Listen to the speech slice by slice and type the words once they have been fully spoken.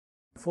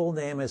Full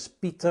name is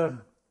Pieter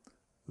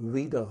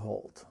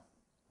Wiederhold,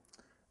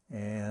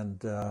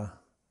 and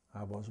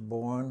I was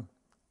born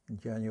in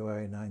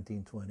January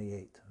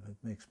 1928. That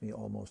makes me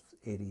almost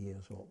 80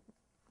 years old.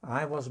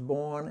 I was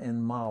born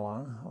in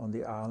Malang on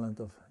the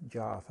island of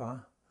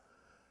Java,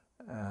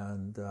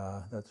 and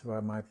that's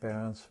where my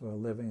parents were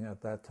living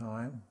at that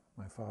time.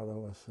 My father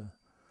was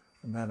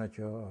a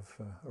manager of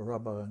a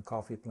rubber and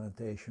coffee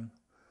plantation,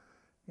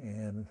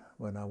 and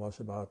when I was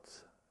about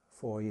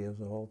 4 years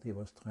old, he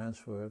was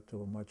transferred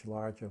to a much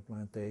larger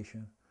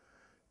plantation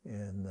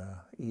in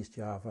East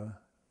Java,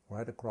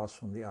 right across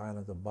from the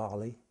island of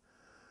Bali.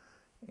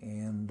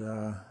 And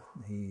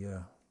he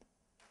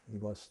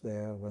was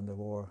there when the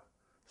war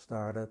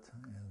started,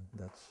 and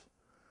that's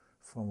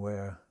from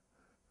where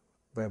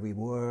we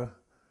were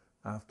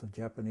after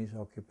Japanese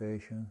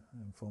occupation,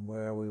 and from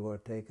where we were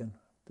taken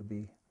to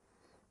be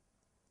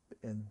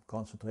in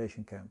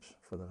concentration camps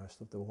for the rest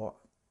of the war.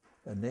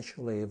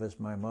 Initially, it was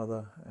my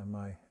mother and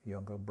my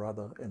younger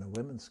brother in a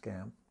women's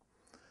camp.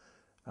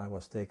 I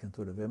was taken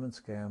to the women's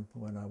camp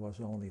when I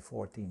was only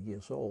 14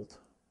 years old,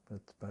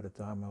 but by the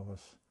time I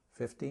was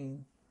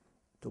 15,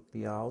 took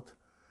me out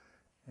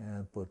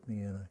and put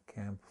me in a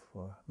camp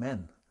for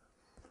men.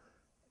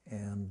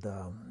 And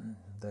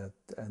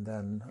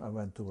then I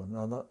went to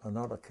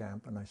another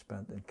camp, and I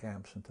spent in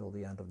camps until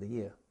the end of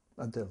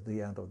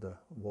the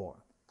war.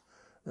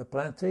 The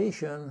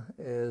plantation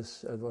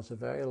it was a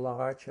very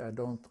large, I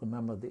don't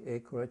remember the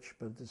acreage,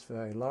 but it's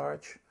very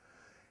large.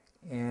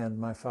 And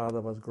my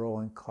father was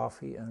growing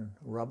coffee and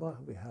rubber.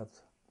 We had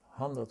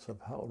hundreds of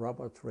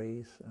rubber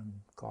trees and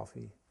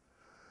coffee.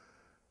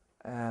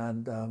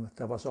 And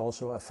there was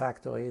also a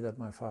factory that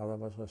my father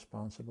was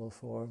responsible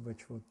for,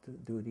 which would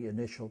do the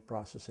initial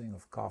processing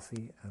of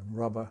coffee and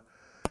rubber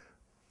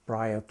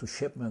prior to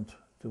shipment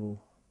to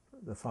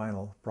the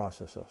final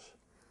processors.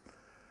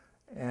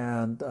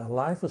 And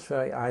life was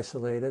very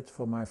isolated.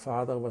 For my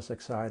father, it was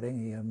exciting.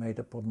 He had made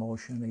a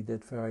promotion. He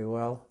did very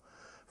well.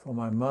 For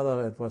my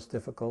mother, it was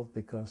difficult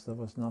because there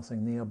was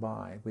nothing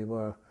nearby. We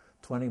were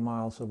 20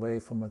 miles away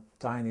from a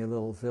tiny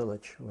little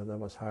village where there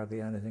was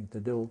hardly anything to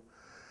do.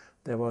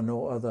 There were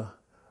no other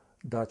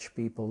Dutch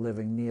people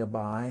living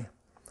nearby.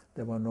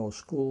 There were no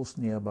schools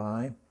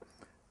nearby.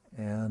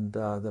 And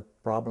the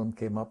problem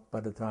came up by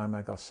the time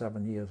I got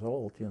 7 years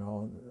old,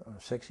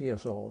 6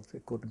 years old. I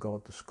couldn't go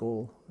to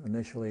school.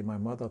 Initially, my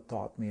mother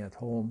taught me at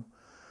home,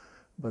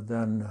 but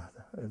then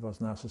it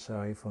was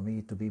necessary for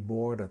me to be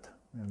boarded.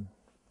 And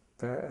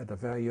at a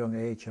very young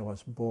age, I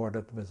was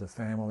boarded with a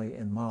family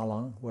in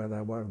Malang, where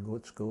there were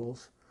good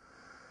schools.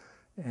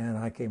 And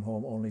I came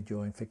home only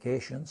during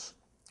vacations.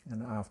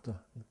 And after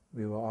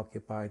we were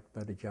occupied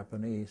by the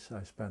Japanese,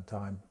 I spent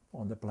time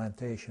on the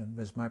plantation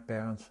with my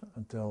parents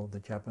until the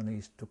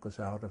Japanese took us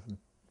out and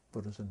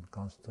put us in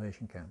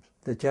concentration camps.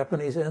 The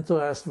Japanese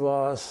interest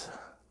was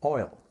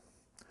oil.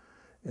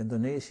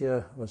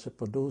 Indonesia was a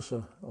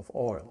producer of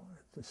oil.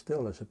 It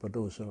still is a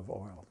producer of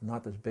oil,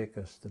 not as big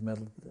as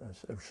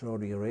as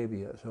Saudi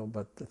Arabia,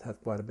 but it had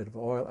quite a bit of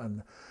oil,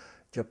 and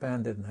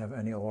Japan didn't have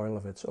any oil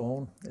of its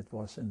own. It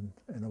was in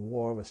a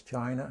war with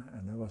China,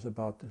 and it was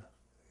about to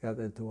get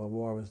into a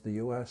war with the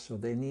US, so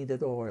they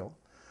needed oil.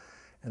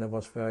 And it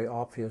was very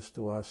obvious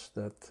to us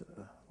that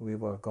we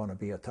were going to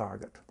be a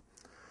target.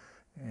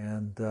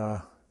 And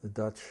the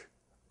Dutch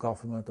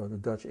government, or the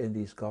Dutch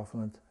Indies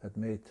government, had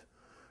made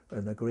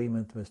an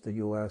agreement with the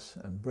US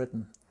and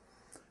Britain,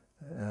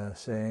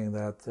 saying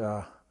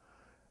that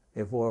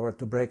if war were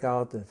to break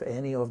out, if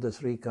any of the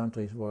three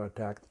countries were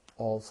attacked,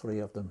 all three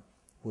of them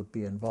would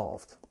be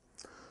involved.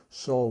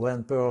 So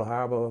when Pearl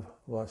Harbor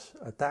was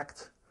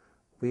attacked,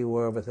 we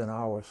were within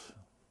hours.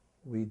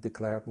 We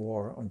declared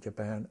war on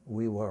Japan.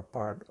 We were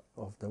part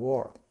of the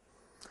war.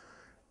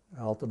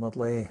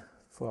 Ultimately,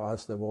 for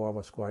us, the war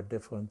was quite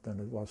different than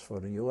it was for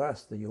the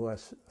US. The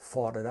US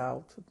fought it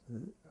out.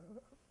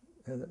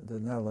 The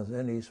Netherlands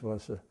Indies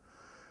was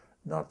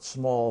not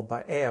small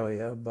by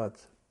area, but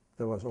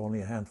there was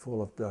only a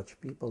handful of Dutch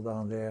people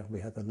down there. We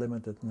had a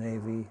limited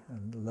navy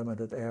and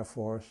limited air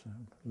force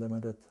and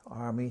limited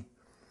army.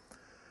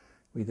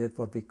 We did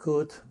what we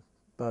could,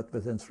 but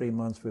within 3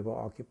 months we were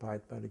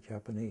occupied by the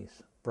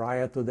Japanese.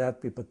 Prior to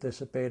that, we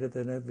participated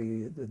in it.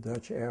 The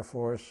Dutch Air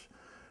Force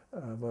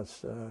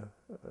was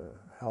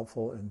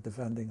helpful in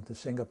defending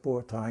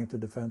Singapore, trying to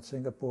defend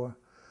Singapore.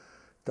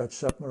 Dutch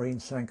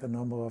submarines sank a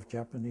number of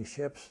Japanese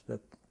ships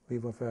that we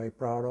were very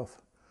proud of.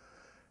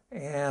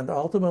 And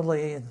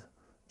ultimately,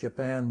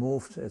 Japan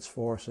moved its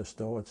forces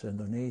towards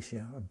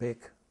Indonesia, a big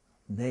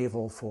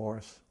naval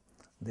force.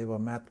 They were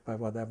met by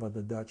whatever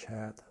the Dutch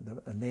had.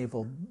 A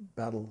naval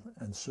battle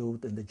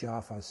ensued in the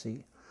Java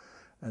Sea,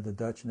 and the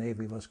Dutch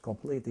Navy was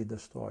completely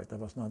destroyed. There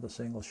was not a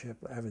single ship,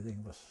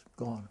 everything was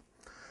gone.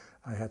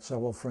 I had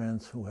several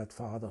friends who had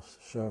fathers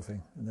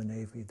serving in the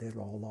Navy. They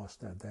all lost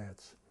their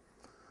dads.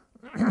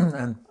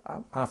 And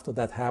after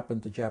that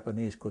happened, the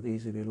Japanese could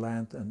easily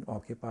land and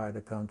occupy the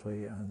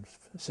country, and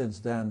since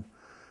then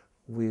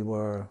we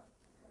were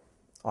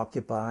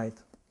occupied,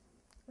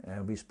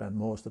 and we spent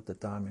most of the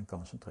time in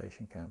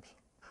concentration camps.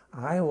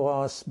 I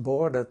was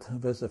boarded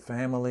with a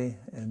family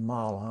in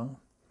Malang,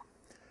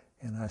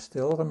 and I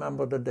still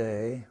remember the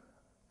day,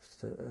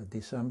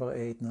 December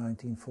 8,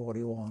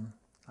 1941.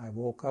 I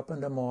woke up in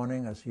the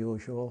morning as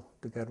usual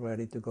to get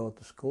ready to go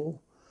to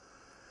school,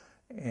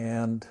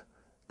 and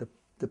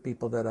the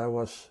people that I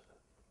was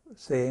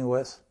staying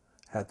with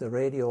had the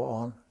radio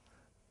on,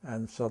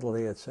 and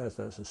suddenly it says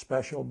there's a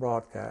special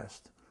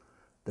broadcast.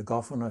 The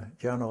Governor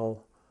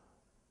General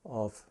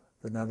of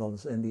the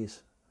Netherlands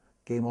Indies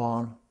came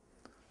on,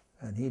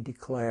 and he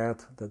declared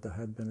that there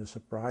had been a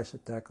surprise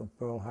attack on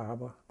Pearl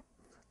Harbor,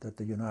 that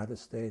the United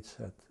States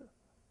had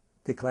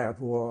declared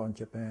war on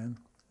Japan,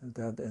 and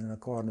that in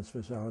accordance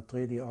with our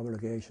treaty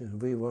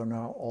obligations, we were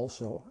now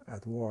also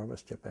at war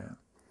with Japan.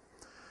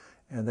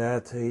 And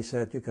that he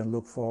said, you can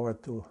look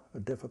forward to a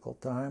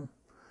difficult time.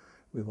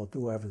 We will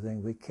do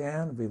everything we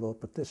can. We will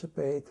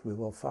participate. We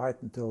will fight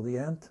until the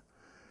end.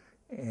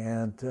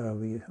 And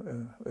we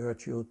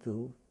urge you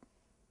to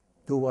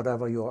do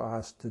whatever you are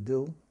asked to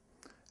do.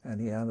 And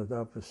he ended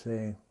up with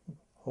saying,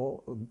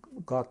 oh,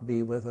 God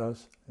be with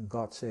us, and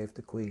God save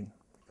the Queen.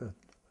 The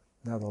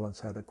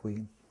Netherlands had a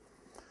queen.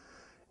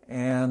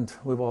 And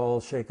we were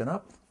all shaken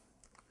up.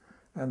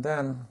 And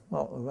then,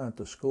 well, we went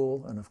to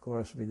school, and of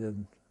course we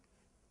did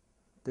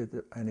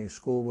any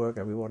schoolwork.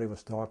 Everybody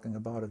was talking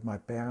about it. My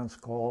parents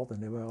called,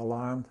 and they were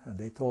alarmed, and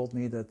they told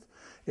me that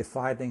if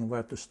fighting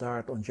were to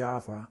start on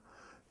Java,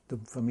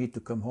 for me to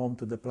come home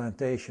to the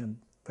plantation,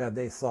 where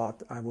they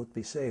thought I would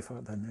be safer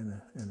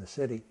than in the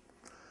city.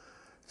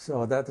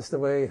 So that is the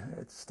way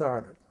it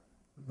started.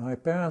 My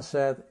parents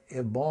said,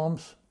 if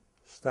bombs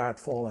start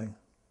falling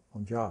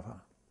on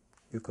Java,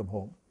 you come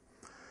home.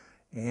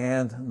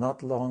 And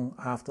not long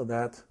after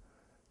that,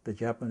 the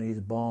Japanese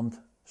bombed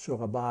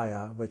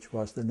Surabaya, which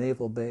was the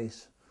naval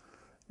base,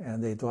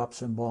 and they dropped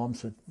some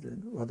bombs at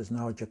what is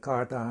now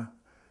Jakarta,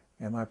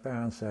 and my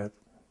parents said,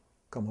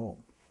 come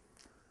home.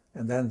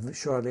 And then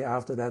shortly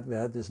after that, we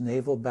had this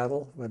naval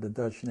battle where the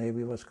Dutch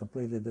Navy was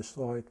completely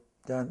destroyed.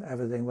 Then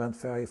everything went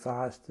very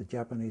fast. The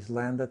Japanese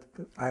landed.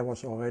 I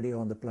was already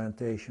on the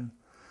plantation,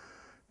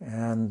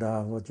 and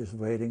we're just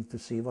waiting to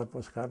see what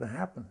was going to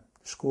happen.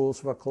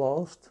 Schools were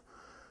closed.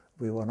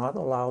 We were not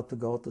allowed to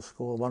go to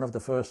school. One of the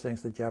first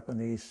things the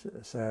Japanese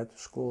said,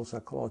 schools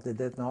are closed. They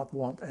did not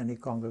want any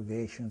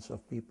congregations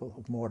of people,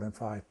 of more than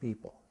 5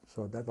 people.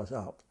 So that was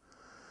out.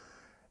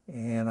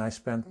 And I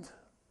spent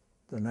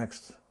the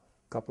next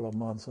couple of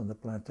months on the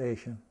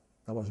plantation.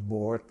 I was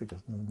bored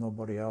because there was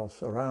nobody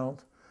else around,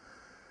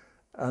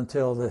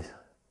 until the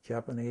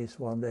Japanese,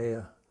 one day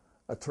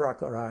a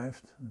truck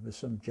arrived with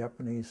some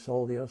Japanese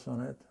soldiers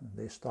on it.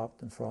 They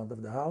stopped in front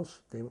of the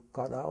house. They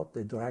got out.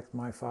 They dragged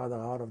my father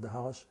out of the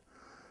house,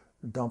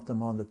 dumped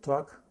him on the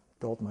truck,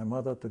 told my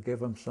mother to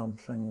give him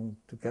something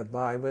to get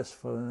by with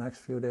for the next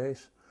few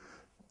days,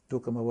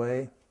 took him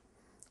away.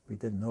 We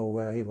didn't know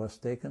where he was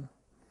taken.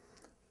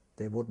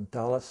 They wouldn't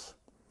tell us.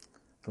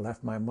 They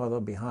left my mother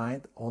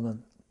behind on a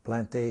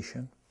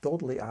plantation,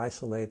 totally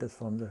isolated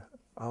from the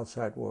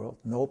outside world,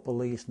 no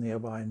police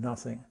nearby,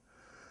 nothing.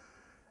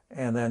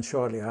 And then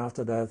shortly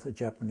after that, a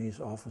Japanese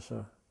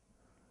officer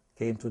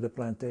came to the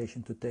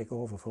plantation to take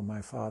over for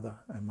my father,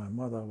 and my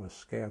mother was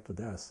scared to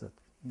death that,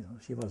 you know,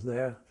 she was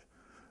there.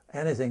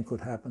 Anything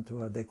could happen to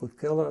her. They could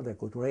kill her, they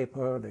could rape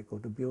her, they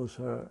could abuse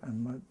her,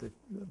 and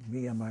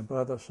me and my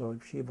brother, so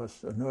she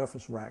was a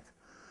nervous wreck.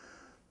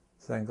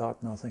 Thank God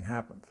nothing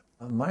happened.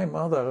 My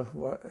mother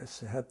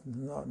had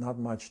not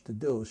much to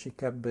do. She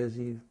kept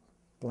busy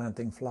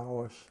planting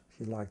flowers.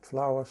 She liked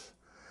flowers.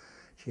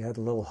 She had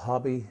a little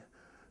hobby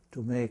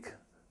to make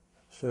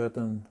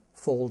certain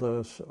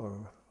folders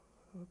or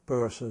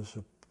purses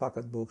or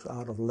pocketbooks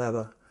out of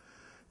leather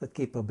that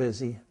keep her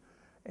busy.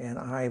 And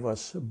I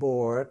was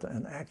bored,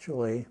 and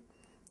actually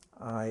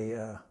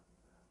I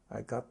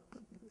got,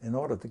 in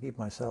order to keep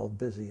myself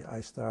busy,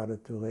 I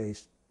started to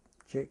raise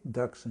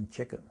ducks and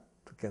chicken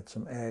to get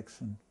some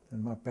eggs, and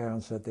my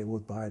parents said they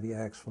would buy the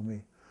eggs for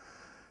me.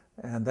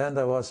 And then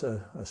there was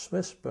a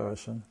Swiss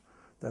person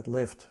that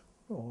lived,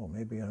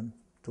 maybe a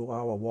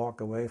 2-hour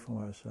walk away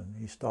from us, and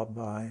he stopped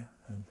by,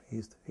 and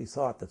he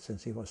thought that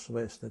since he was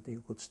Swiss that he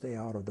could stay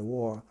out of the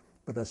war,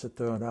 but as it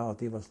turned out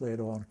he was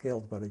later on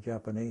killed by the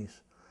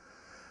Japanese.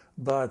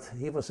 But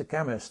he was a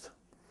chemist,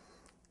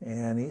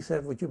 and he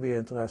said, would you be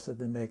interested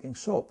in making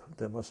soap?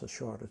 There was a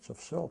shortage of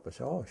soap. I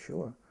said, oh,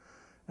 sure.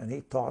 And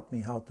he taught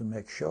me how to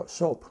make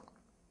soap.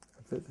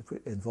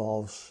 It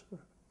involves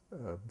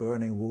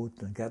burning wood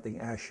and getting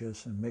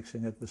ashes and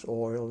mixing it with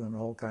oil and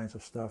all kinds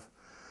of stuff.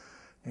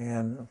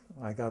 And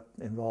I got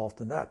involved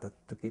in that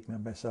to keep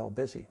myself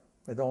busy.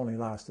 It only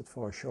lasted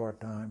for a short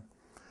time,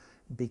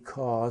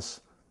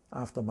 because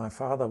after my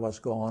father was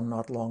gone,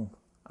 not long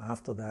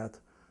after that,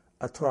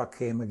 a truck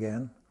came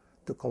again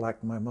to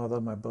collect my mother,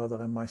 my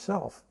brother, and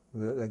myself.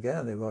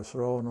 Again, they were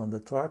thrown on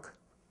the truck,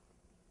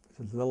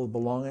 little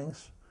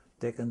belongings,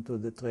 taken to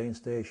the train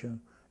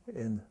station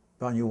in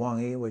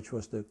Banyuwangi, which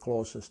was the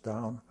closest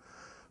town,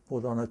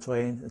 put on a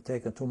train and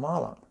taken to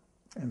Malang.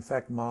 In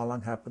fact,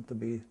 Malang happened to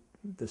be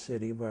the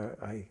city where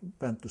I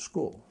went to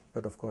school.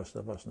 but of course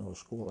there was no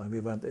school, and we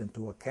went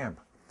into a camp.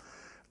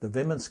 The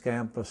women's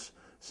camp was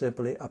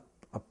simply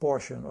a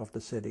portion of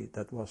the city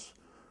that was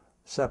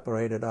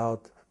separated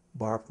out.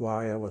 Barbed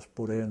wire was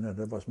put in, and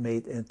it was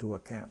made into a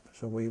camp.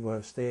 So we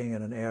were staying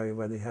in an area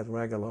where they had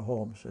regular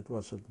homes. It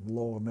was a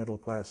lower middle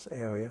class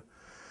area,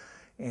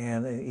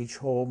 and in each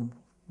home,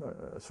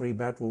 a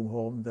 3-bedroom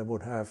home, they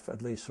would have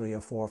at least 3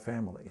 or 4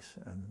 families,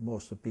 and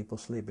most of the people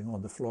sleeping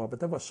on the floor, but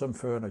there was some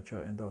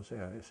furniture in those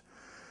areas.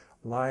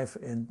 Life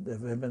in the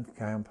women's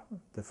camp,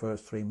 the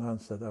first 3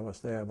 months that I was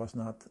there, was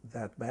not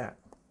that bad.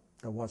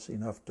 There was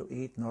enough to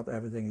eat, not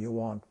everything you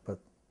want, but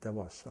there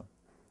was some.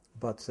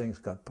 But things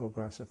got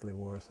progressively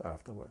worse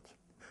afterwards.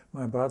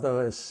 My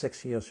brother is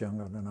 6 years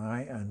younger than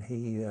I, and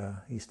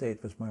he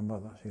stayed with my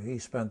mother. So he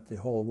spent the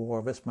whole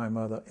war with my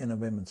mother in a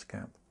women's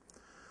camp.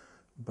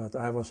 But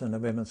I was in a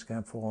women's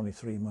camp for only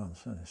 3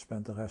 months, and I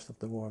spent the rest of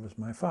the war with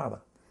my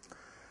father.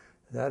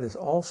 That is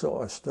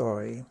also a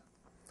story.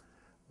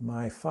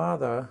 My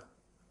father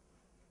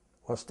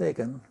was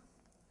taken.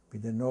 We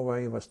didn't know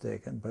where he was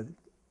taken, but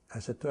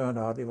as it turned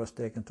out, he was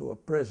taken to a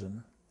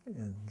prison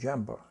in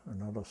Jember,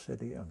 another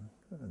city in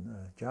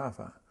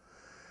Java.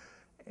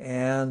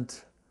 And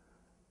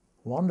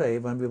one day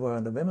when we were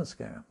in the women's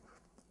camp,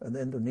 an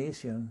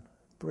Indonesian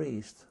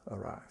priest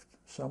arrived.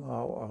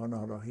 Somehow or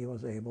another he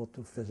was able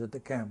to visit the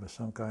camp with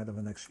some kind of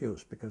an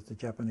excuse, because the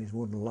Japanese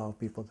wouldn't allow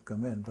people to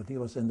come in, but he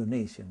was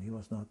Indonesian, he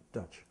was not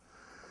Dutch.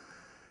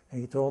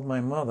 And he told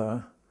my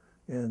mother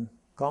in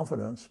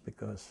confidence,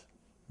 because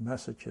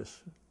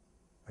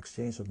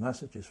exchange of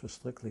messages was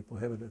strictly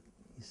prohibited.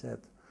 He said,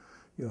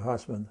 "Your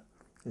husband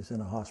is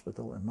in a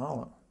hospital in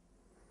Malang."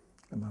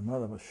 And my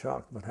mother was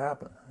shocked. What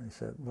happened? He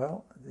said,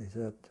 well,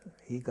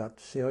 he got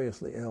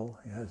seriously ill.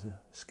 He has a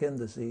skin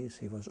disease.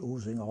 He was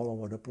oozing all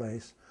over the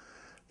place.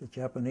 The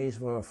Japanese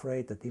were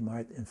afraid that he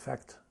might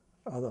infect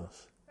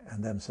others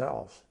and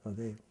themselves. So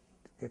they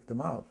kicked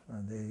him out,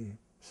 and they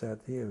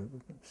said, "Here,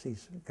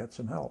 get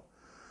some help."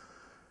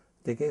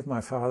 They gave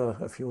my father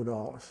a few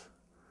dollars,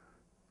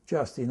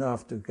 just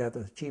enough to get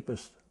the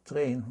cheapest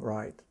train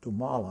ride to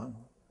Malang.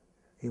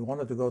 He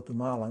wanted to go to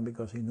Malang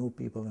because he knew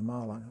people in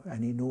Malang,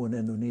 and he knew an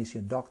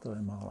Indonesian doctor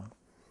in Malang.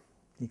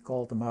 He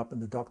called him up,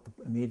 and the doctor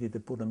immediately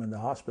put him in the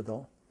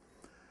hospital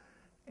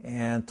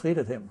and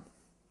treated him.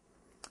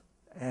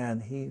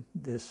 And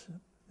this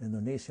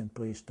Indonesian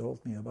priest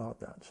told me about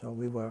that. So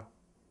we were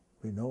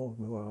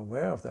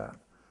aware of that.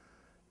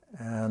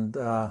 And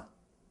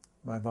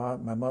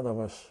my mother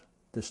was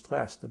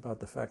distressed about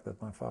the fact that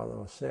my father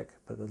was sick,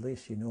 but at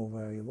least she knew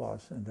where he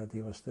was and that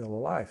he was still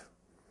alive.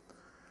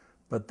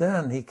 But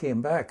then he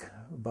came back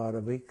about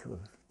a week or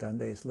 10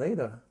 days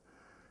later.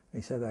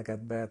 He said, "I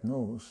got bad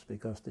news,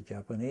 because the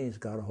Japanese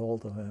got a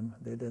hold of him.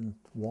 They didn't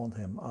want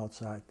him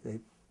outside.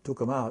 They took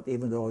him out,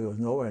 even though he was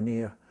nowhere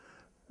near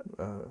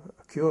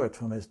cured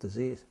from his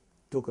disease.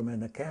 Took him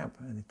in a camp,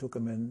 and he took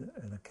him in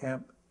a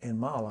camp in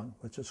Malang,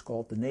 which is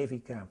called the Navy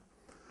camp."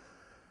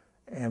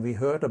 And we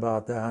heard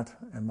about that,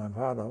 and my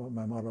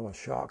mother was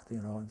shocked,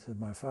 and said,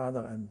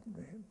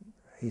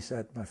 he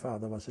said my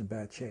father was in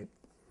bad shape.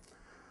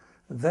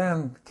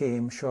 Then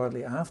came,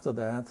 shortly after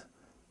that,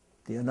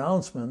 the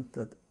announcement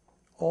that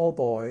all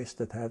boys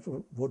that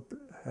would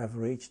have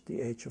reached the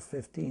age of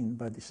 15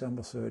 by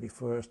December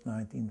 31st,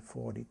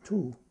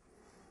 1942,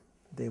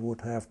 they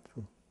would have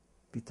to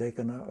be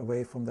taken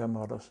away from their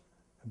mothers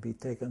and be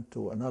taken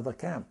to another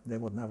camp. They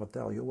would never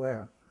tell you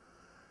where.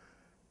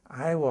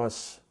 I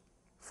was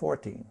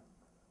 14.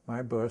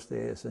 My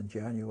birthday is in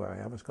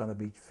January. I was going to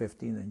be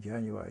 15 in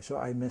January, so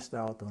I missed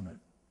out on it.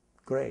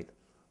 Great.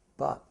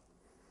 But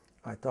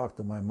I talked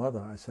to my mother.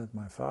 I said,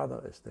 "My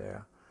father is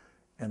there."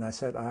 And I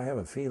said, "I have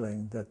a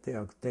feeling that they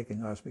are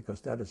taking us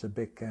because that is a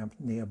big camp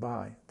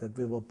nearby, that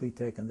we will be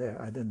taken there."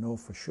 I didn't know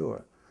for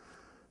sure.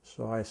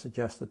 So I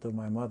suggested to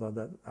my mother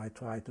that I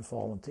try to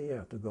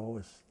volunteer to go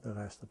with the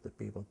rest of the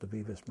people to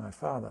be with my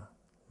father.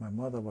 My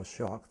mother was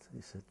shocked.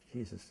 She said,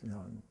 "Jesus,"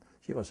 and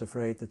she was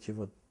afraid that she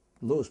would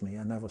lose me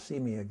and never see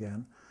me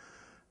again.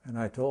 And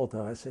I told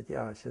her, I said,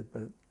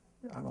 "But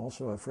I'm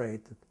also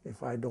afraid that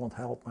if I don't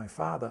help my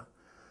father,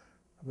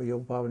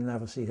 you'll probably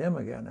never see him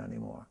again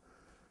anymore."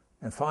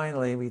 And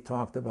finally we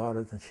talked about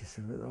it, and she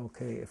said,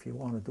 "Okay, if you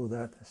want to do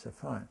that." I said,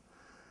 "Fine."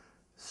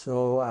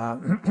 So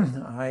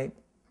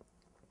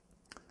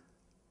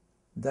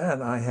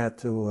then I had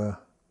to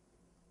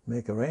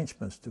make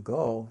arrangements to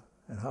go.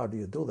 And how do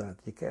you do that?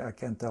 I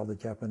can't tell the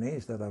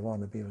Japanese that I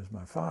want to be with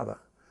my father.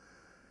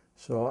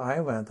 So I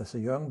went as a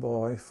young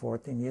boy,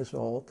 14 years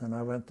old, and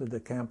I went to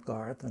the camp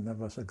guard, and there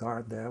was a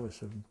guard there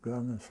with a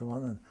gun and so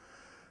on.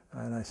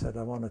 And I said,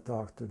 "I want to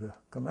talk to the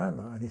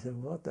commander." And he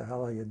said, "What the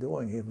hell are you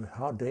doing here?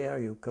 How dare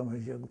you come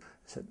here?" I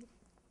said,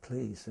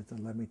 "Please,"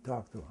 let me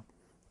talk to him.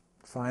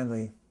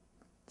 Finally,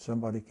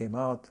 somebody came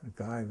out. A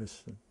guy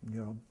was,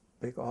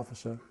 big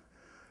officer,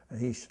 and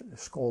he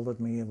scolded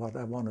me what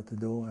I wanted to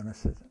do. And I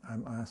said,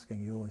 "I'm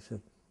asking you." He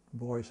said,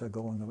 "Boys are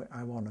going away.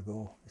 I want to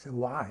go." He said,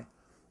 "Why?"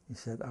 He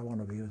said, "I want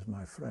to be with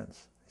my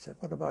friends." He said,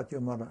 "What about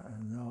your mother?"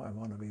 And, "No, I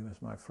want to be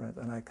with my friends."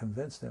 And I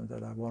convinced him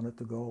that I wanted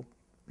to go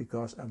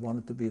because I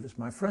wanted to be with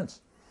my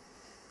friends.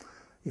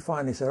 He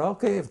finally said,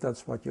 okay, if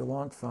that's what you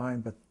want,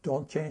 fine, but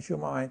don't change your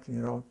mind, you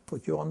know,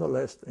 put you on the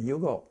list and you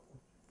go.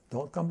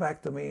 Don't come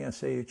back to me and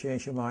say you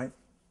changed your mind.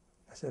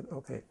 I said,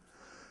 okay.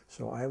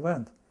 So I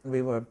went.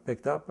 We were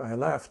picked up, I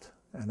left,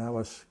 and I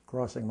was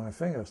crossing my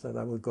fingers that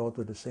I would go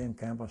to the same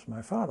camp as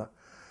my father.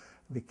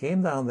 We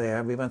came down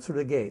there, we went through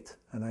the gate,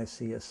 and I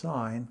see a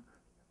sign,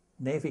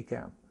 Navy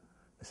camp.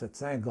 I said,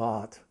 thank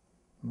God,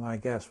 my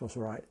guess was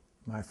right.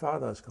 My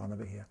father is going to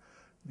be here.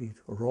 We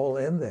roll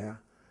in there,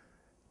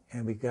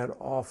 and we got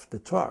off the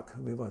truck.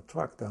 We were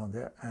trucked down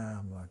there, and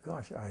oh my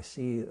gosh, I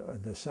see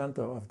in the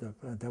center of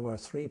there were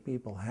 3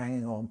 people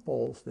hanging on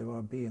poles. They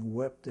were being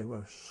whipped, they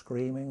were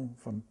screaming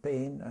from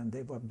pain, and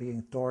they were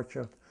being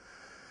tortured.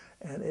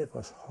 And it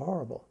was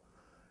horrible.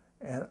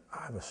 And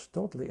I was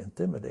totally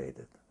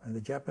intimidated. And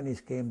the Japanese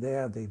came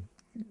there, they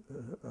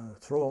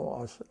threw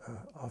us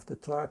off the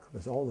truck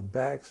with all the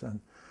bags,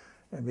 and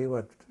we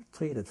were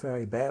treated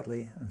very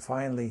badly. And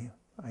finally,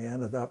 I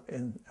ended up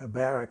in a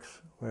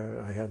barracks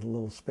where I had a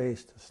little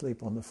space to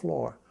sleep on the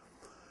floor.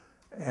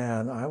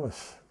 And I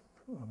was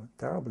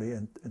terribly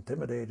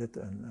intimidated.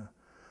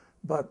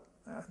 But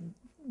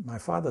my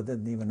father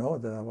didn't even know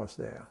that I was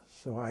there.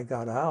 So I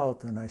got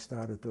out and I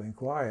started to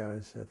inquire.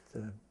 I said,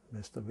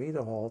 Mr.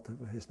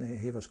 Wiederhold, his name,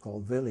 he was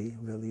called Willy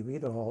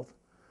Wiederhold.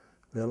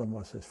 Willem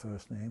was his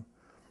first name.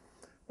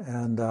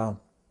 And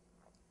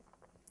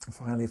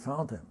finally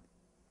found him.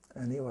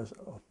 And he was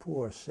a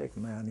poor, sick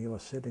man. He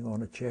was sitting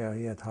on a chair.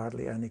 He had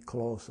hardly any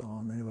clothes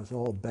on. He was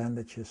all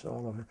bandages,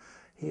 all of it.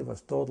 He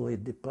was totally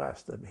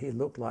depressed. He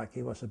looked like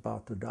he was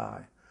about to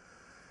die.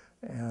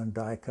 And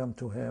I come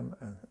to him,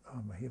 and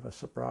he was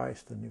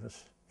surprised, and he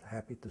was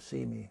happy to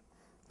see me.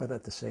 But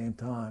at the same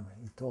time,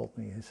 he told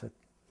me, he said,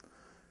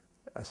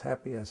 as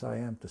happy as I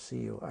am to see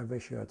you, I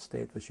wish you had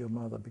stayed with your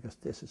mother, because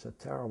this is a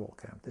terrible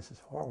camp. This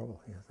is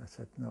horrible. I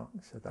said, no. He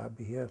said, I'll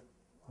be here.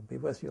 I'll be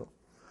with you.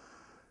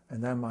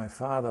 And then my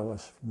father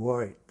was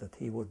worried that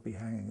he would be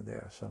hanging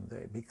there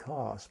someday,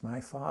 because my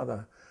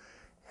father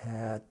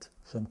had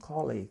some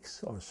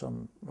colleagues or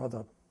some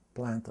other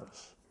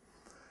planters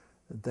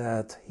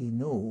that he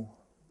knew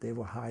they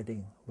were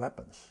hiding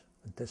weapons,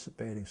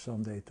 anticipating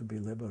someday to be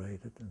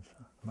liberated. And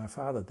so my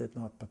father did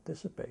not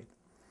participate.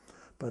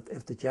 But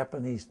if the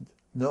Japanese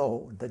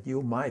know that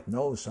you might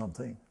know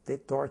something, they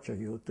torture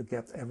you to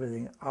get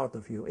everything out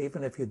of you,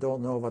 even if you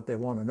don't know what they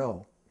want to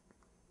know.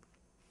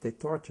 They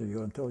torture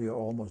you until you're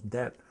almost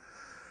dead.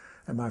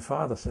 And my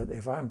father said,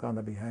 if I'm going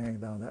to be hanging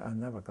down there, I'm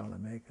never going to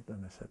make it.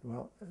 And I said,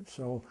 well,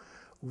 so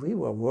we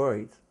were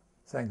worried.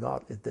 Thank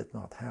God it did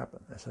not happen.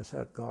 As I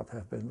said, God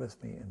has been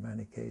with me in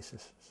many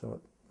cases. So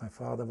my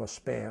father was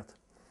spared.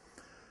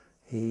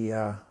 He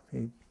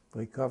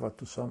recovered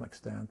to some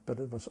extent, but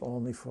it was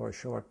only for a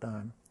short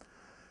time.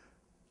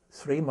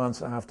 3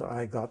 months after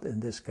I got in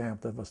this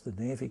camp, that was the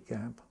Navy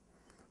camp,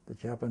 the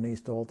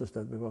Japanese told us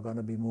that we were going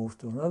to be moved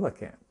to another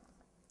camp.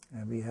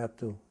 And we had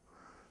to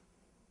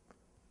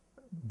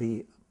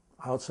be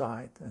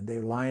outside, and they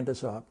lined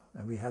us up,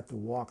 and we had to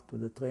walk to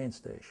the train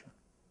station,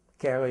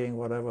 carrying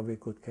whatever we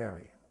could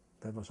carry.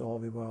 That was all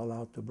we were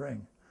allowed to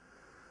bring.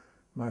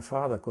 My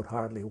father could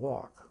hardly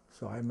walk,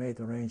 so I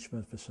made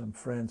arrangements with some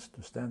friends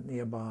to stand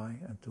nearby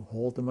and to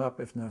hold him up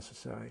if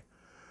necessary.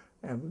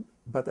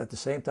 But at the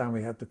same time,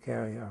 we had to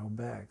carry our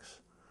bags.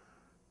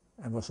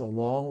 It was a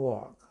long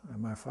walk,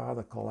 and my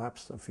father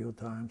collapsed a few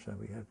times, and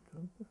we had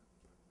to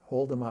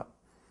hold him up.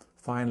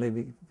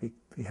 Finally,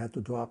 we had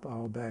to drop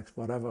our bags,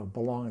 whatever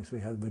belongings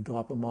we had, we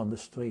drop them on the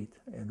street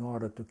in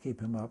order to keep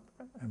him up.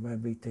 And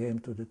when we came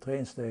to the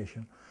train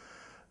station,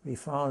 we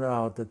found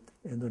out that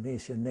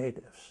Indonesian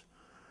natives,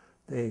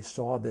 they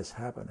saw this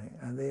happening,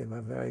 and they were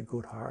very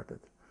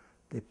good-hearted.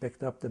 They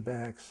picked up the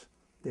bags,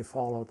 they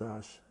followed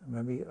us, and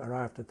when we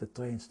arrived at the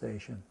train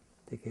station,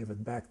 they gave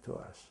it back to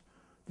us.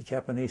 The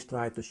Japanese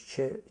tried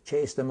to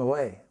chase them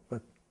away,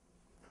 but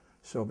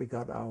so we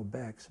got our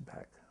bags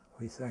back.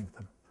 We thanked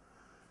them.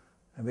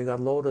 And we got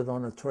loaded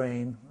on a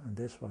train, and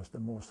this was the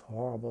most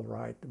horrible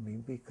ride. I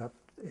mean, we got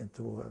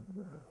into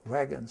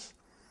wagons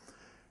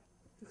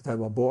that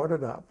were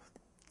boarded up.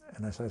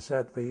 And as I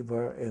said, we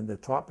were in the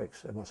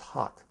tropics. It was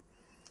hot.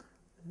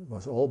 It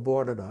was all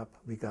boarded up.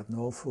 We got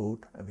no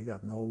food, and we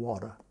got no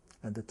water.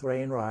 And the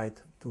train ride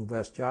to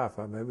West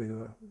Java, where we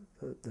were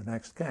the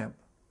next camp,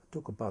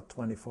 took about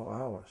 24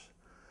 hours.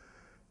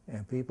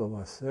 And people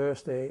were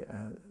thirsty,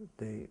 and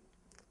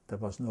there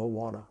was no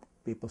water.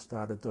 People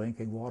started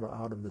drinking water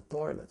out of the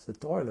toilets. The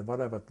toilet,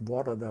 whatever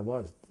water there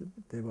was,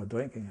 they were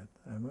drinking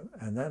it.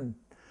 And then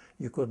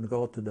you couldn't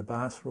go to the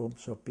bathroom,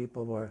 so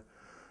people were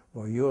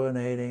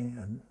urinating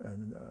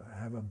and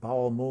having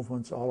bowel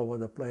movements all over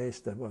the place.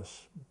 There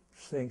was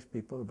things,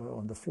 people were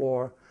on the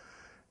floor.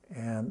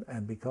 And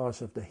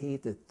because of the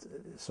heat,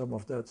 some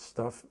of that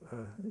stuff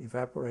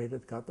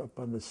evaporated, got up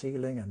on the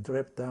ceiling and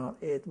dripped down.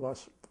 It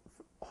was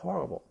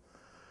horrible.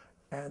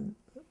 And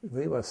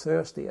we were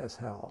thirsty as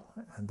hell,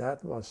 and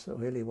that was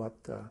really what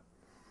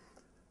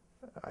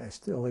I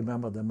still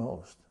remember the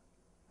most.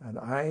 And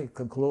I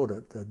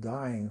concluded that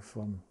dying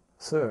from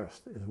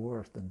thirst is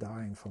worse than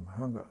dying from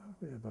hunger.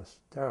 It was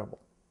terrible.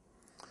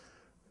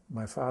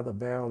 My father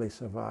barely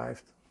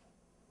survived.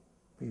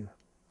 We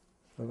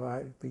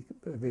survived.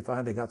 We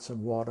finally got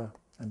some water,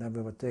 and then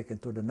we were taken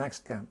to the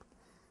next camp,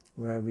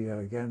 where we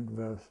again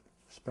were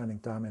spending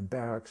time in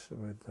barracks.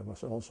 Where there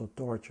was also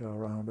torture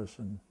around us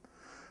and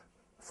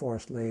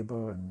forced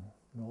labor and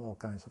all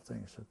kinds of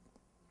things.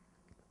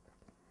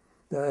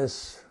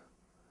 There's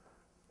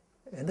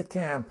in the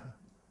camp.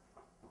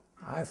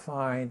 I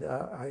find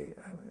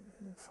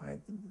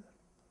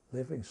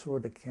living through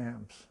the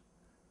camps,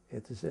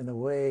 it is in a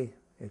way,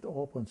 it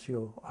opens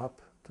you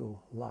up to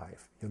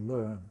life. You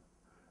learn.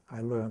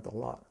 I learned a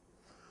lot.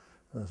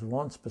 There's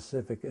one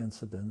specific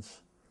incident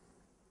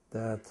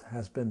that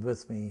has been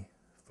with me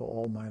for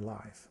all my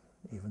life,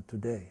 even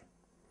today.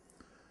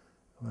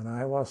 When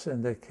I was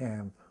in the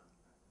camp,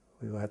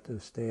 we had to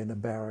stay in the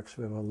barracks.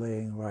 We were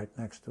laying right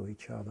next to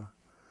each other.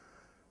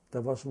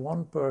 There was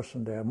one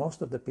person there.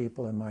 Most of the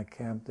people in my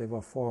camp, they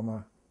were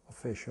former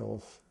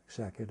officials,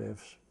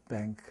 executives,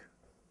 bank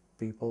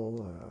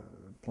people,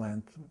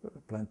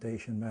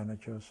 plantation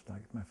managers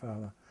like my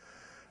father.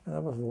 And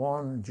there was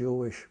one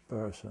Jewish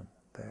person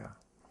there.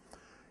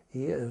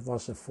 He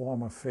was a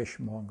former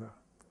fishmonger,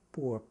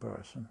 poor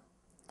person.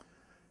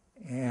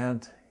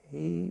 And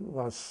he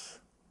was,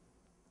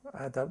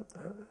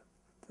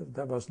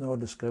 there was no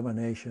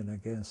discrimination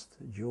against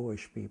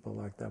Jewish people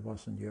like there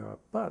was in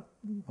Europe, but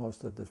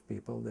most of the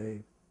people,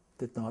 they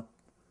did not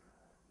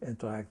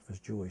interact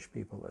with Jewish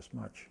people as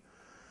much.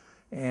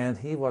 And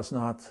he was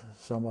not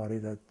somebody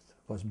that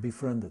was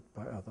befriended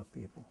by other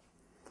people.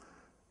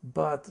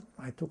 But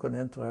I took an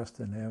interest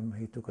in him,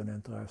 he took an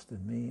interest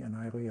in me, and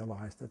I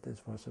realized that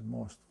this was a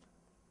most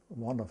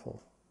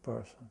wonderful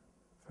person,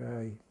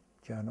 very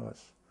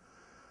generous.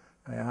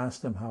 I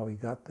asked him how he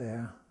got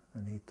there,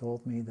 and he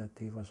told me that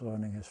he was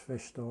running his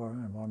fish store,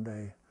 and one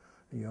day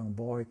a young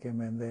boy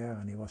came in there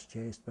and he was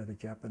chased by the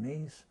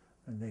Japanese,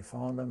 and they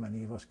found him and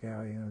he was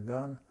carrying a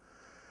gun,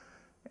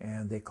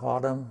 and they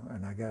caught him,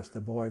 and I guess the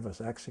boy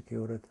was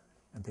executed,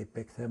 and they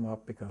picked him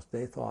up because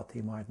they thought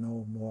he might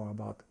know more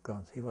about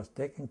guns. He was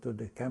taken to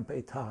the Camp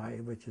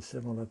Etai, which is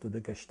similar to the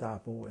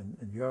Gestapo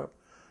in Europe.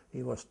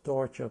 He was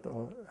tortured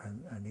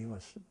and he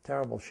was in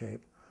terrible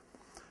shape.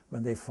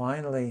 When they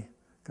finally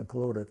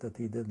concluded that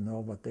he didn't know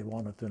what they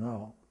wanted to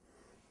know,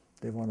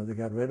 they wanted to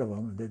get rid of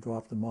him, and they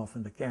dropped him off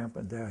in the camp,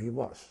 and there he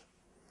was.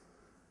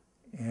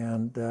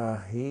 And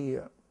he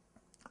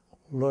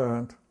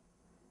learned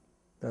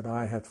that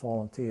I had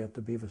volunteered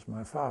to be with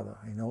my father.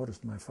 He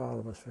noticed my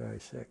father was very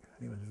sick.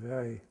 He was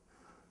very,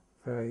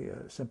 very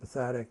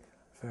sympathetic,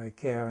 very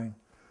caring,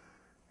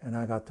 and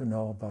I got to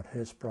know about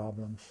his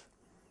problems.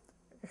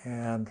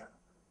 And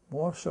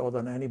more so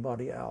than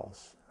anybody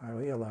else, I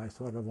realized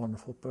what a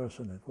wonderful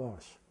person it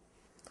was.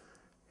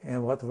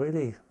 And what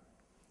really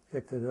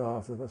kicked it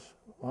off, there was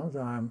one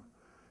time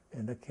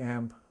in the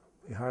camp,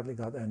 we hardly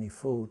got any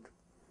food.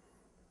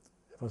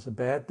 It was a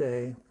bad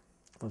day,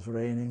 it was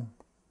raining.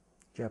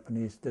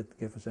 Japanese didn't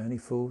give us any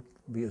food.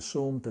 We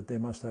assumed that they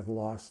must have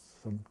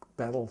lost some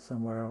battle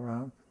somewhere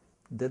around.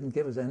 Didn't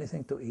give us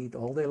anything to eat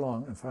all day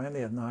long, and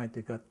finally at night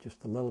they got just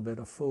a little bit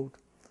of food.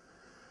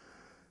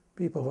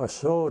 People were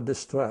so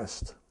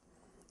distressed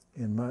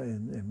in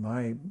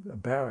my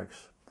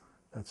barracks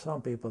that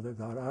some people, they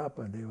got up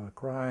and they were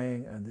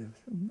crying, and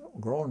the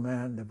grown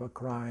men, they were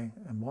crying,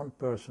 and one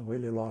person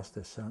really lost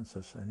his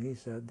senses, and he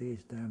said,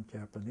 "These damn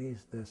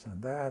Japanese, this and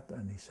that,"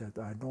 and he said,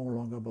 "I no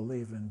longer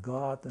believe in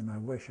God, and I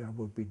wish I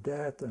would be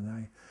dead,"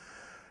 and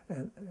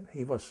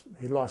he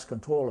lost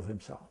control of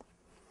himself.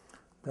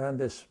 Then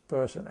this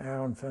person,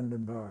 Aaron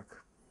Vandenberg,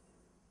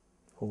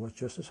 who was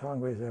just as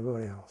hungry as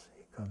everybody else,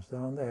 he comes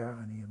down there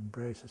and he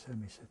embraces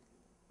him. He said,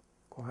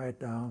 quiet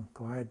down,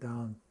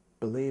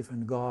 believe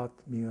in God,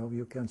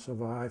 you can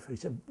survive." He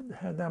said,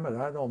 "Damn it,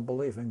 I don't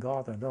believe in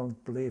God, I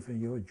don't believe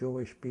in you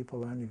Jewish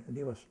people," and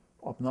he was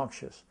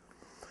obnoxious.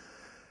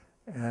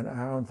 And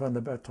Aaron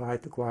Vandenberg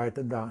tried to quiet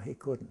him down, he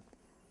couldn't.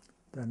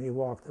 Then he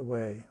walked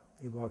away,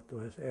 he walked to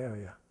his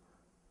area,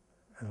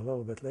 and a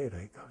little bit later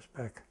he comes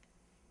back.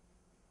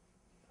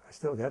 I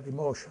still get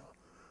emotional.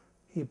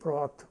 He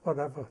brought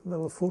whatever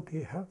little food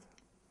he had,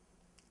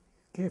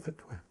 gave it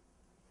to him.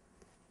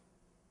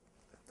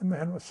 The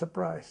man was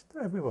surprised.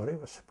 Everybody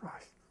was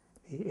surprised.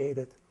 He ate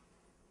it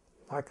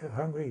like a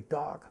hungry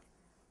dog.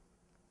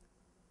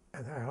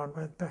 And Aaron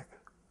went back.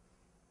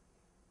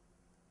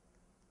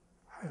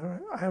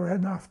 I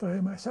ran after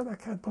him. I said, "I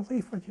can't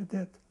believe what you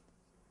did."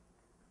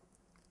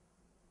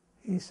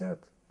 He said,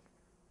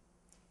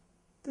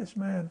 "This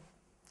man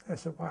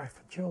has a wife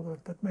and children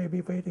that may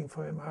be waiting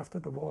for him after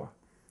the war."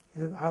 He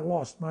said, "I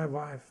lost my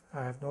wife.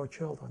 I have no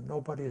children.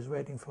 Nobody is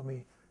waiting for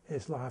me.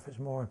 His life is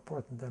more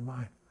important than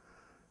mine."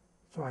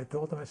 So I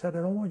told him, I said,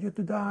 "I don't want you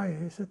to die."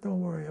 He said,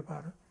 "Don't worry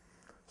about it."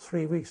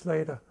 3 weeks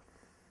later,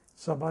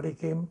 somebody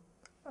came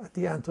at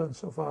the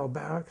entrance of our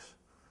barracks,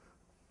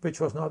 which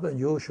was not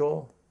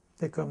unusual.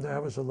 They come there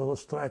with a little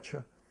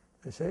stretcher.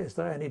 They say, "Is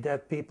there any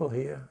dead people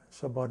here?"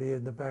 Somebody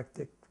in the back,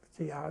 they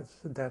say, "Yeah,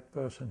 it's a dead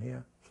person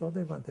here." So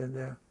they went in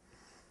there,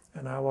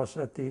 and I was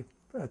at the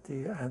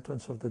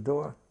entrance of the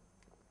door.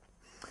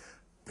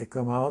 they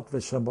come out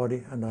with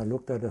somebody, and I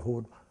looked at the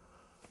hood.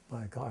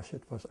 My gosh,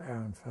 it was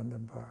Aaron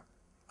Vandenberg.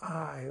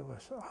 I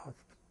was out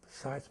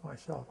besides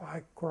myself.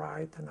 I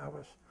cried, and I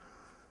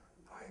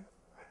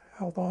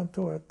held on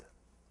to it.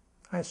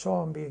 I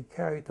saw him being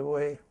carried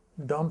away,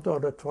 dumped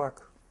on the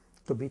truck,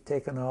 to be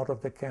taken out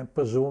of the camp,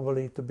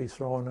 presumably to be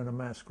thrown in a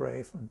mass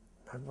grave, and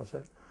that was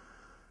it.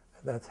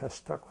 That has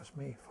stuck with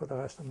me for the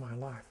rest of my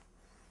life.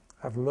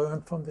 I've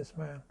learned from this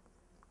man.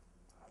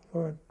 I've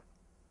learned.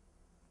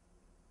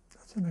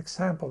 That's an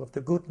example of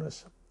the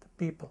goodness of the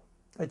people,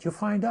 that you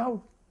find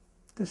out.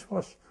 This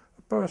was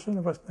a person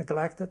who was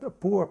neglected, a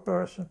poor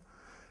person,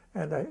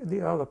 and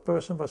the other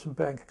person was a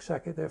bank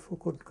executive who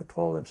couldn't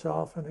control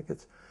himself, and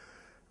it's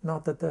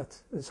not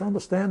that it's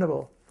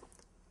understandable,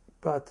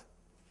 but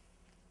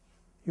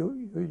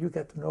you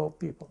get to know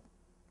people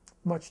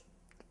much.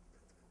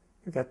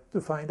 You get to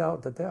find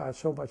out that they are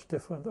so much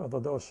different under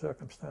those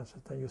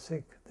circumstances than you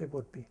think they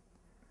would be.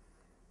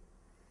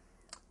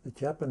 The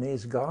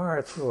Japanese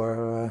guards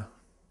were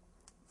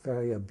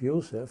very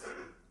abusive.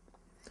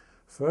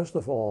 First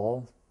of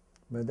all,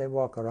 when they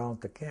walk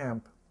around the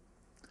camp,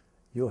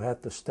 you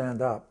had to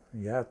stand up.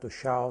 You had to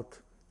shout,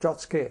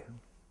 "Jotsuke."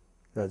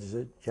 That is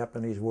a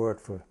Japanese word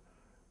for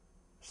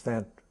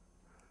stand.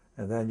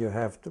 And then you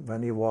have to,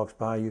 when he walks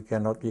by, you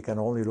can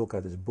only look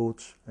at his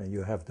boots, and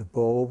you have the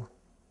bow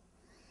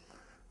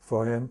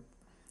for him.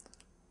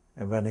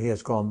 And when he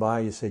has gone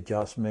by, you say,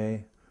 "Just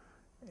me,"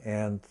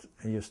 and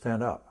you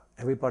stand up.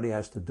 Everybody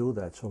has to do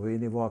that. So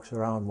when he walks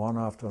around one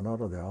after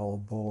another, they're all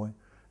bowing.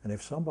 And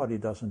if somebody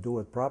doesn't do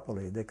it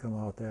properly, they come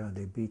out there and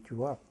they beat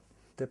you up.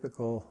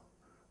 Typical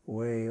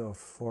way of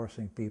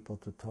forcing people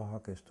to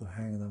talk is to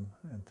hang them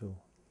and to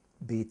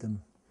beat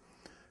them.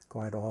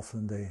 Quite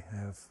often they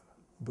have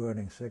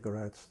burning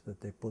cigarettes that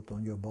they put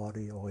on your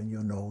body or in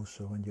your nose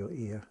or in your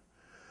ear.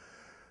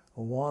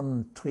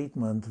 One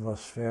treatment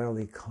was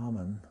fairly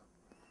common.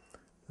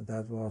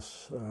 That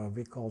was,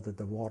 we called it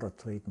the water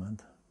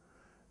treatment.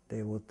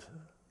 They would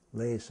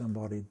lay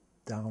somebody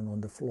down on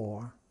the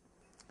floor,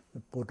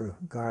 put a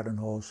garden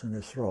hose in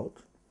his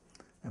throat,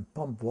 and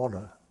pump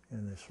water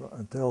in his throat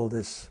until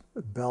this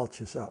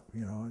belches up,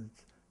 you know.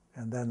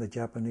 And then the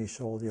Japanese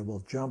soldier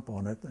will jump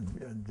on it,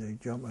 and they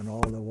jump, and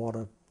all the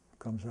water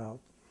comes out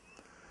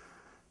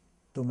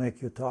to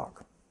make you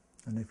talk.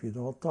 And if you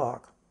don't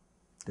talk,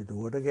 they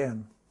do it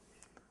again.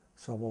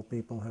 Several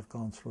people have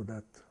gone through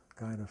that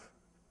kind of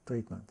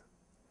treatment.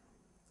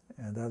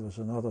 And that was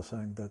another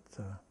thing that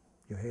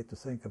you hate to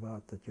think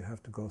about, that you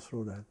have to go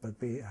through that. But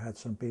we had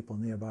some people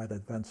nearby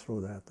that went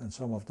through that, and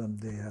some of them,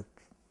 they had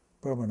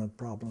permanent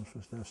problems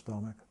with their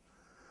stomach.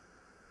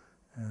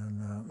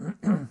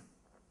 And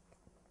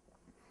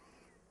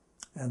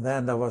and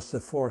then there was the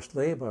forced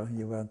labor.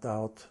 You went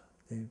out,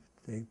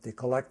 they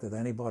collected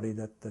anybody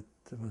that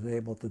was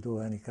able to do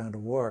any kind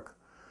of work.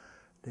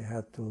 They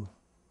had to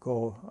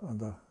go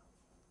under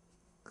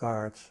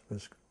guards,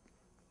 with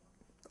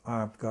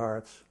armed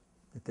guards.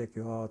 They take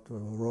you out to the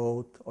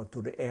road or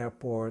to the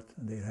airport,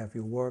 and they have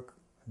you work,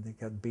 and they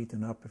get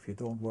beaten up if you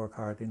don't work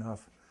hard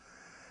enough.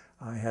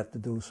 I had to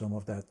do some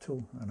of that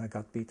too, and I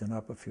got beaten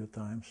up a few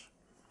times.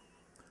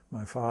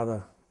 My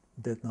father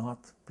did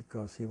not,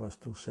 because he was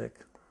too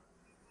sick.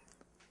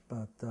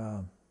 But,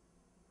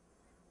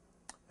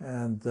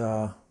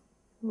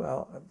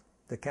 well,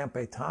 the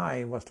Kempe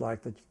Tai was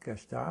like the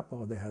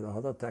Gestapo. They had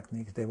other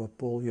techniques. They would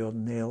pull your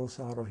nails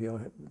out of your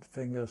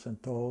fingers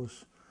and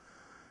toes.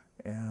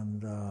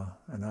 And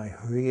I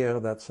hear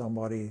that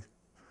somebody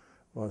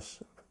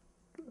was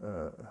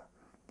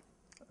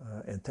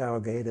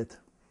interrogated,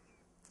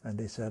 and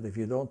they said, "If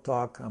you don't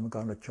talk, I'm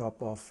going to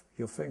chop off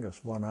your fingers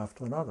one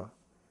after another."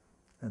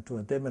 And to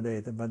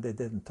intimidate them, when they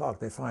didn't talk,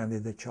 they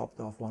chopped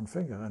off one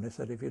finger. And they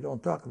said, "If you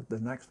don't talk, the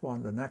next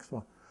one, the next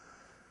one."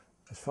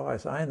 As far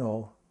as I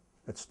know,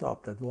 it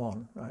stopped at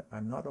one.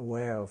 I'm not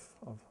aware of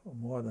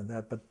more than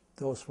that, but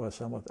those were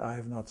somewhat, I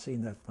have not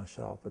seen that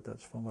myself, but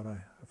that's from what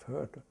I have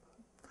heard.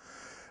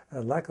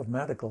 A lack of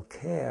medical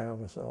care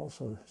was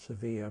also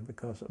severe,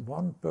 because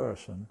one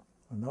person,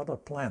 another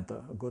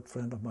planter, a good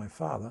friend of my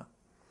father,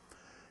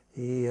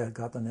 he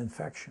got an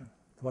infection.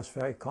 It was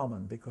very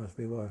common, because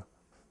there were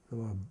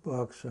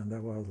bugs and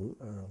there were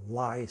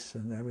lice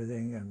and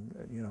everything,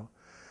 and you know,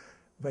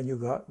 when you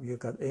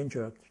got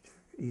injured,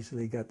 you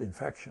easily get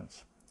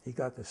infections. He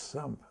got his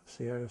thumb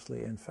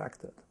seriously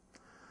infected,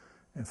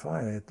 and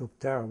finally it looked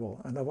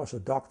terrible. And there was a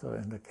doctor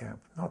in the camp,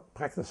 not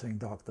practicing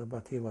doctor,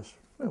 but he was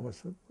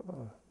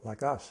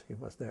like us. He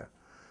was there,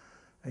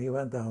 and he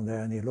went down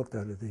there and he looked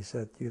at it. He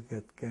said, "You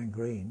get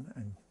gangrene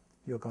and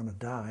you're going to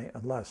die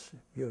unless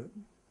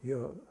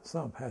your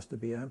thumb has to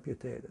be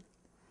amputated."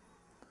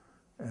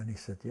 And he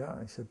said, "Yeah."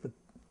 I said, "But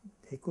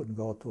he couldn't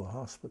go to a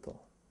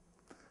hospital."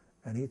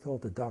 And he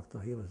told the doctor,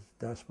 he was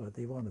desperate,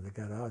 he wanted to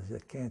get out. He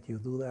said, "Can't you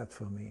do that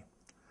for me?"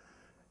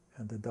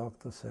 And the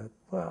doctor said,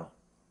 "Well,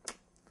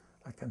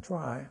 I can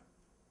try,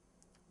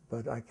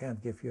 but I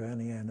can't give you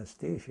any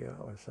anesthesia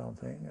or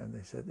something." And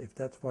they said, "If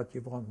that's what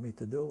you want me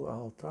to do,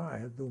 I'll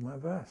try, I'll do my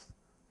best."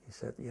 He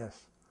said,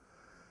 "Yes."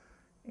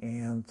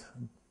 And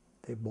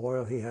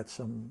he had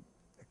some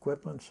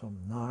equipment, some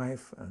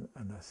knife, and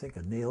I think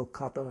a nail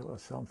cutter or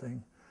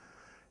something.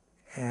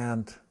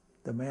 And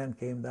the man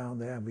came down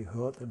there, and we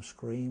heard him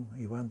scream.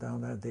 He went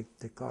down there, they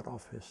cut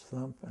off his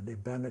thumb, and they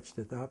bandaged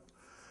it up.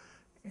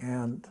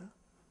 And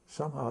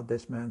somehow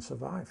this man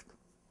survived.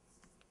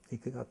 He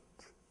got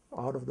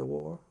out of the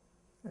war,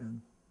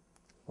 and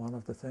one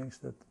of the things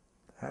that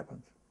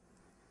happened.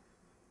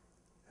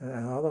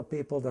 And other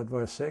people that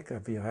were sick, I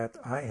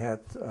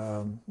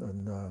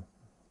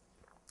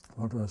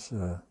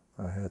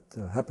had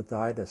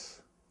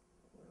hepatitis,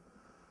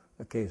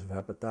 a case of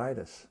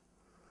hepatitis.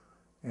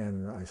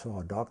 And I saw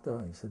a doctor,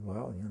 and he said,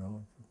 well, you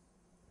know,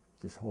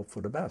 just hope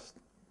for the best.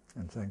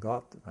 And thank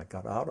God I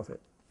got out of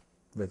it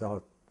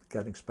without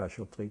getting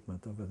special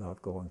treatment or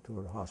without going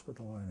to the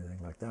hospital or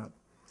anything like that.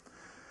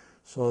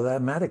 So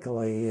that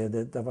medically,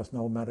 there was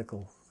no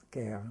medical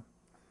care.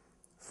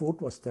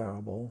 Food was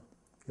terrible.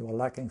 You were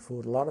lacking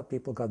food. A lot of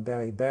people got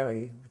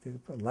beriberi,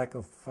 lack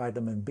of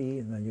vitamin B,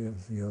 and then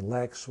your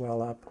legs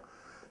swell up.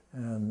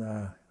 And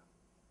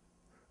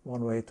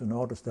one way to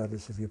notice that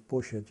is if you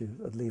push it,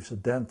 it leaves a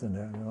dent in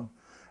there, you know.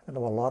 And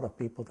there were a lot of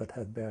people that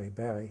had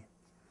beriberi.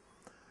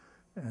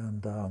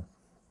 And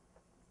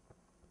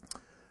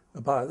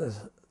about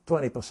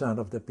 20%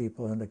 of the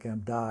people in the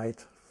camp died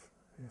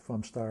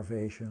from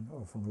starvation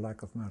or from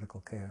lack of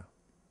medical care.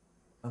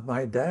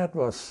 My dad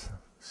was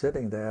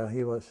sitting there.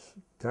 He was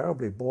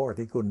terribly bored.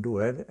 He couldn't do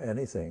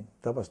anything.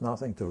 There was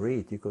nothing to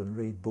read. You couldn't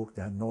read books.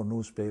 There had no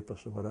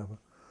newspapers or whatever.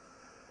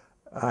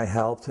 I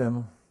helped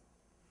him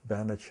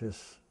bandage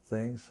his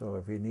things, so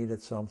if he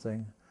needed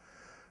something.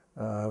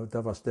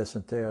 There was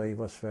dysentery,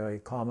 was very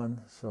common,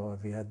 so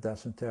if he had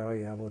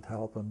dysentery, I would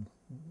help him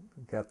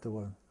get to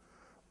a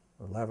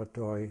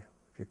lavatory,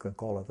 if you can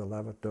call it a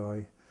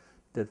lavatory.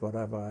 Did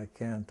whatever I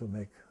can to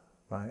make,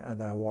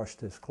 and I washed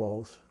his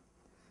clothes.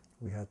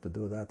 We had to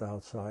do that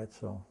outside,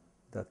 so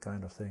that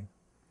kind of thing.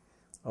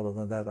 Other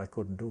than that, I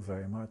couldn't do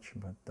very much,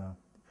 but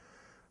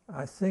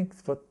I think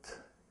what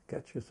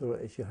gets you through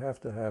is you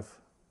have to have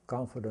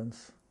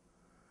confidence.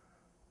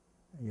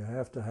 You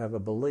have to have a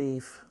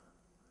belief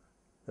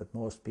that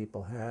most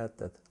people had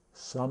that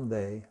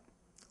someday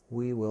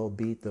we will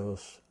beat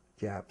those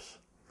Japs.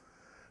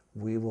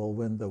 We will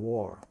win the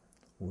war.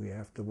 We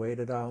have to wait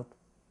it out,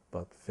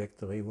 but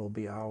victory will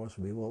be ours.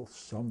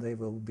 Someday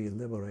we'll be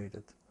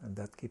liberated, and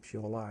that keeps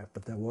you alive.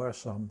 But there were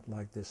some,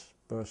 like this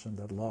person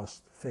that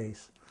lost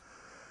face.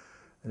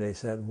 And they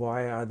said,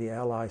 why are the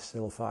Allies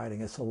still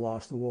fighting? It's a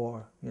lost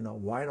war. You know,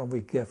 why don't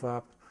we give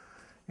up?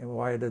 And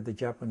why did the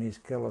Japanese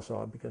kill us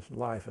all? Because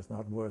life is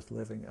not worth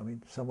living. I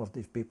mean, some of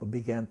these people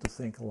began to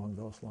think along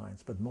those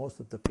lines, but most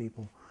of the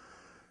people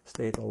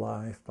stayed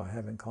alive by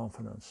having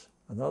confidence.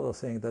 Another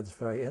thing that's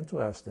very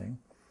interesting,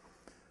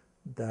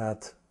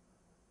 that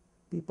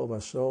people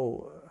were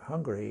so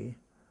hungry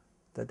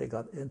that they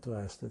got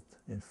interested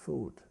in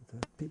food.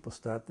 That people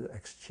started to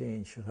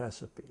exchange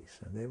recipes,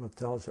 and they would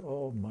tell us,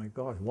 oh my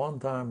God, one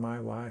time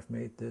my wife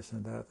made this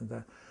and that and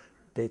that.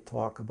 They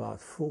talk about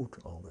food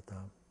all the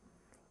time.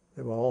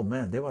 They were all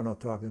men. They were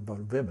not talking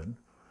about women,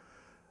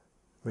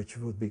 which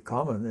would be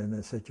common in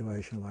a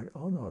situation like,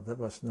 oh no, there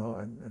was no,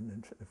 and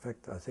in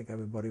fact, I think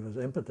everybody was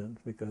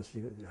impotent because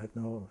you had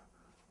no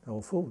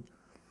food.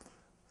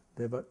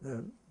 We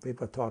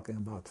were talking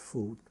about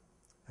food,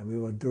 and we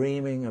were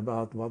dreaming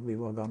about what we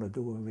were going to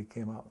do when we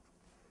came out.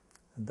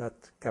 And that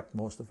kept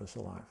most of us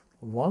alive.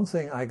 One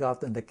thing I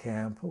got in the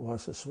camp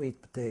was a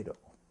sweet potato,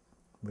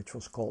 which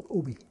was called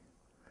ubi.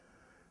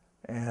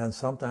 And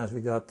sometimes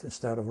we got,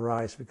 instead of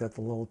rice, we got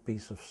a little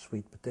piece of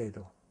sweet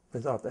potato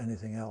without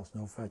anything else,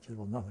 no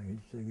vegetable,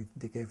 nothing.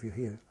 They gave you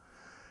here.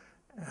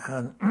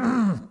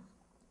 And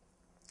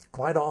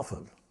quite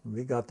often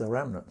we got the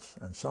remnants,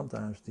 and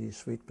sometimes these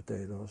sweet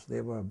potatoes,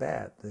 they were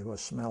bad, they were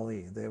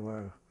smelly,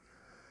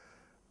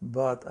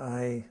 but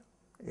I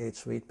ate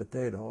sweet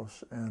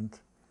potatoes, and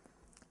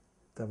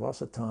there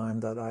was a time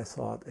that I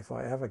thought, if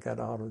I ever get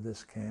out of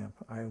this camp,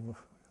 I would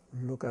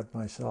look at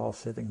myself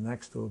sitting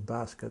next to a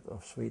basket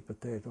of sweet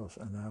potatoes,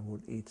 and I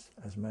would eat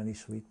as many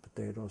sweet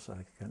potatoes as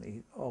I can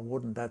eat. Oh,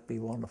 wouldn't that be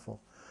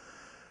wonderful?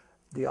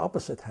 The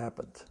opposite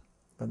happened.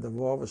 When the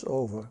war was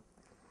over,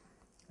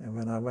 and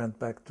when I went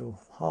back to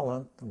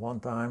Holland, one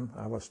time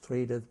I was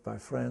treated by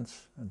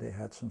friends, and they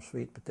had some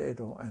sweet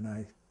potato, and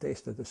I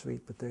tasted the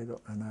sweet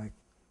potato, and I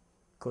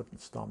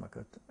couldn't stomach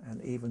it.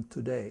 And even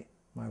today,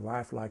 my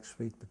wife likes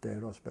sweet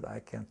potatoes, but I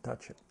can't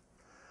touch it.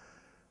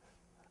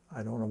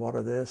 I don't know what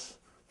it is,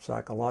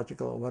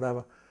 psychological or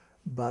whatever,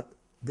 but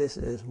this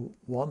is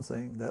one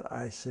thing that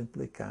I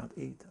simply can't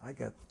eat. I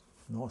get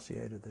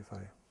nauseated if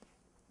I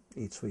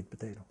eat sweet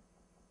potato.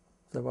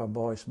 There were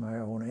boys my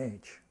own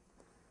age,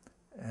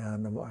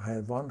 and I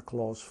had one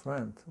close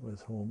friend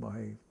with whom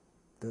I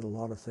did a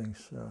lot of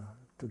things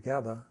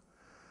together,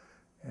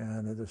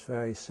 and it was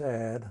very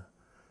sad.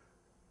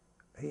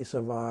 He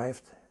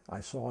survived. I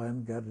saw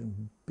him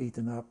getting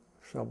beaten up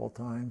several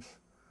times,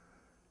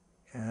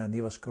 and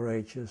he was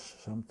courageous.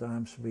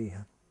 Sometimes we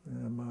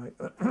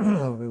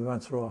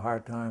went through a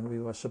hard time. We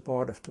were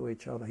supportive to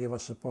each other. He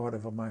was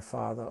supportive of my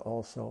father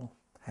also.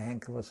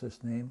 Hank was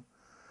his name.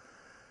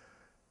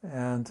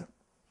 And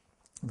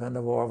when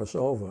the war was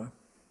over,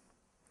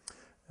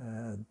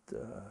 and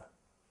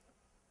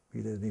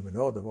we didn't even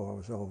know the war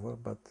was over,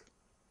 but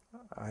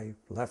I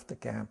left the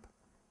camp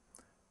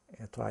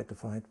and tried to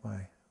find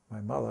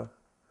my mother,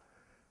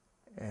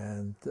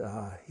 and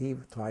he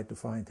tried to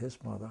find his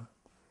mother,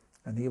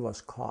 and he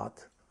was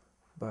caught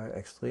by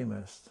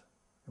extremists,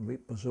 and we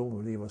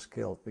presumably was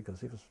killed because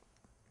he was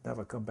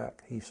never come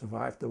back. He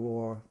survived the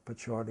war, but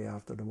shortly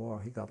after the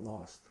war he got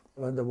lost.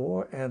 When the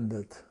war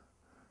ended,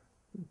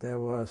 there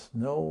was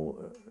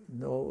no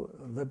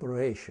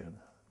liberation,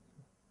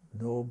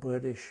 no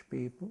British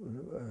people,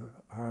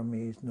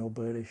 armies, no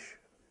British,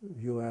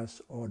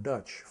 US or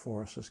Dutch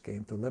forces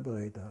came to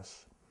liberate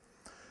us.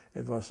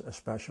 It was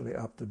especially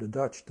up to the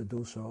Dutch to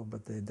do so,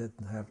 but they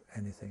didn't have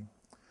anything.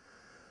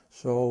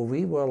 So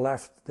we were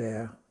left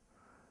there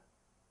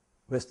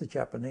with the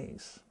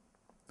Japanese.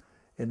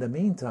 In the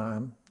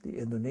meantime, the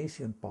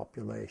Indonesian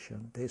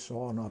population, they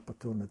saw an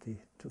opportunity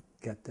to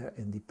get their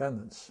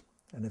independence.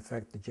 And in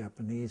fact, the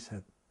Japanese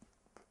had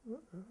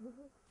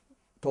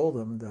told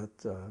them that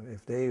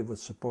if they would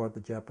support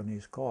the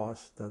Japanese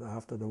cause, that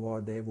after the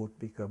war they would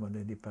become an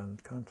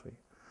independent country.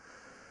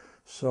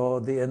 So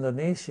the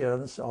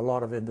Indonesians, a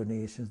lot of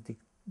Indonesians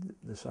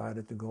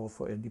decided to go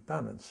for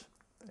independence.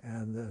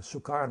 And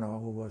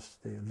Sukarno, who was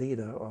the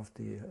leader of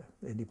the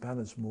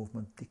independence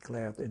movement,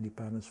 declared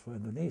independence for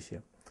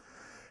Indonesia.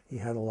 He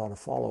had a lot of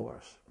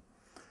followers.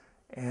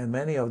 And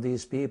many of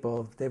these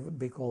people,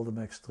 we called them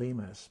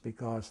extremists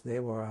because they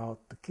were out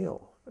to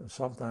kill. And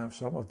sometimes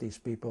some of these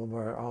people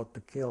were out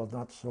to kill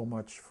not so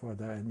much for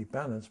their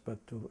independence,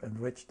 but to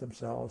enrich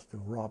themselves, to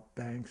rob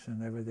banks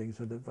and everything.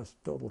 So it was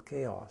total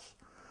chaos.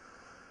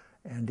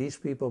 And these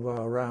people were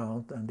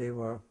around and they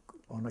were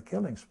on a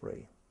killing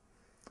spree.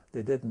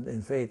 They didn't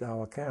invade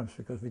our camps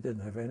because we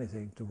didn't have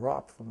anything to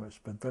rob from us.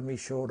 But when we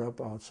showed up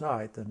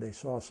outside and they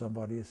saw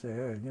somebody and say,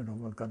 hey, you know,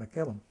 we're going to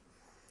kill him.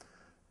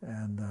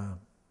 And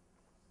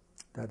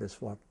that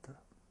is what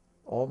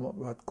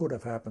could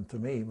have happened to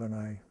me when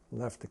I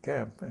left the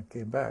camp and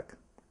came back.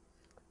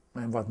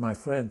 And what my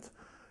friend,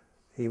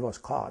 he was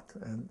caught,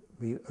 and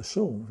we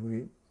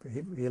assumed,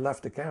 he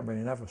left the camp and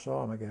he never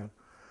saw him again.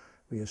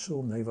 We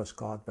assumed he was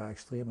caught by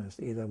extremists,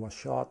 either was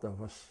shot or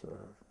was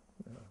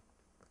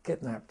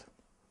kidnapped.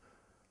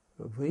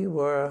 We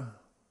were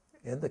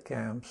in the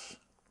camps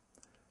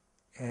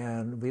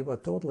and we were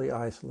totally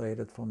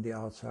isolated from the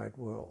outside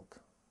world.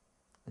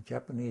 The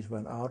Japanese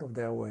went out of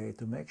their way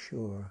to make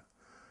sure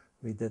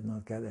we did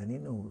not get any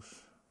news,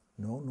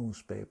 no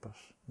newspapers,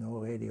 no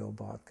radio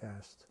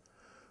broadcast.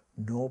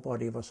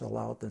 Nobody was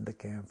allowed in the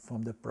camp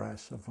from the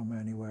press or from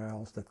anywhere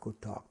else that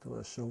could talk to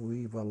us. So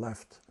we were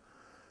left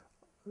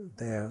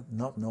there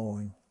not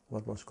knowing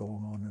what was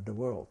going on in the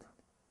world.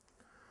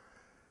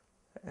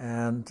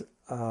 And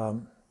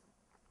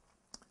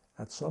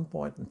at some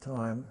point in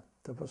time,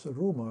 there was a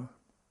rumor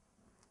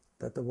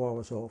that the war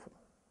was over.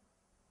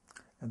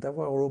 And there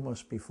were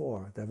rumors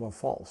before, they were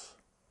false.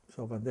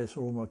 So when this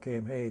rumor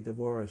came, hey, the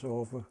war is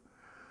over,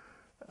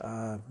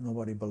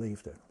 nobody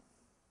believed it.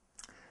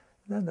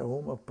 Then the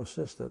rumor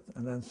persisted,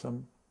 and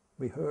then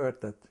we heard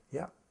that,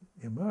 yeah,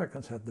 the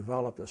Americans had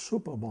developed a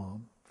super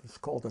bomb. It's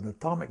called an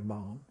atomic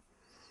bomb.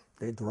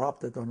 They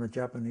dropped it on a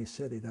Japanese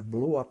city that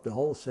blew up the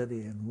whole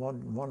city in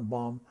one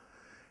bomb.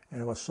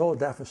 And it was so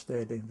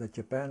devastating that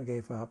Japan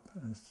gave up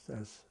and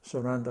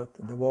surrendered,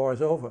 and the war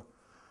is over.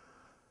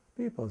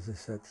 People, they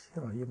said,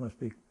 you know,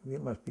 we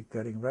must be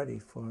getting ready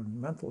for a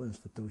mental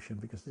institution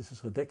because this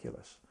is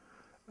ridiculous.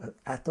 An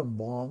atom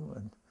bomb,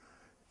 and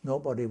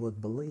nobody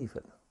would believe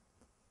it.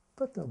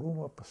 But the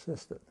rumor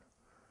persisted.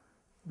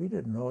 We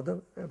didn't know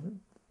that.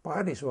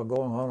 Parties were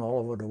going on all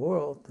over the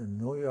world. In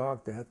New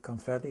York, they had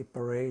confetti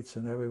parades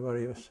and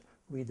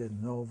we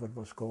didn't know what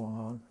was going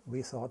on.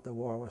 We thought the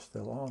war was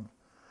still on.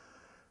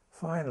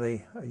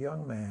 Finally, a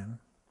young man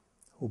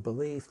who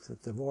believed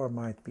that the war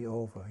might be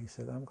over, he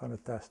said, I'm going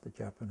to test the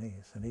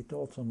Japanese. And he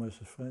told some of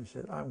his friends, he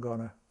said, I'm going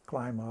to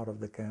climb out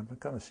of the camp and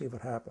kind of see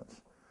what happens.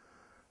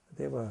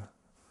 They were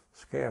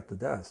scared to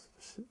death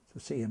to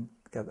see him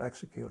get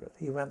executed.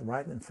 He went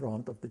right in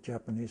front of the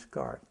Japanese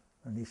guard,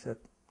 and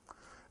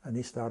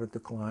he started to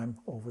climb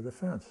over the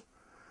fence.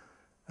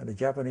 And the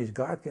Japanese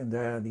guard came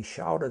there and he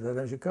shouted at him,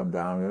 as you come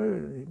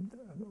down,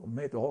 he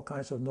made all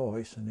kinds of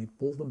noise, and he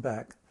pulled him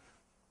back,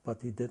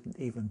 but he didn't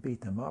even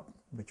beat him up,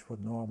 which was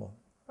normal.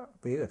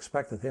 We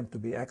expected him to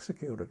be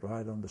executed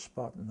right on the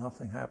spot, and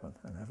nothing happened.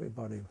 And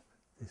everybody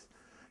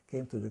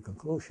came to the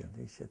conclusion,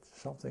 he said,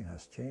 something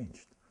has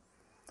changed.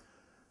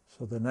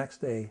 So the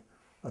next day,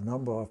 a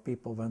number of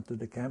people went to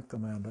the camp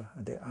commander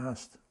and they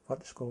asked,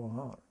 what is going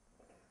on?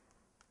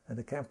 And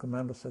the camp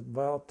commander said,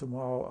 well,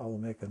 tomorrow I'll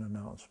make an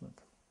announcement.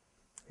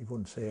 He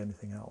wouldn't say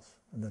anything else.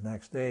 And the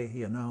next day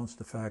he announced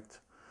the fact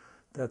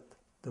that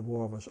the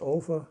war was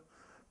over,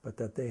 but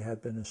that they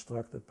had been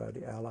instructed by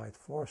the Allied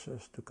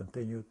forces to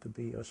continue to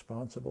be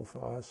responsible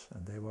for us,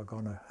 and they were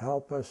going to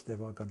help us, they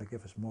were going to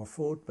give us more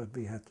food, but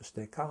we had to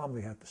stay calm,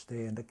 we had to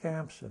stay in the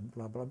camps, and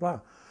blah, blah, blah.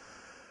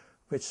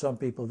 Which some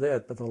people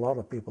did, but a lot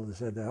of people, they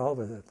said, the hell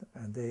with it.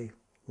 And they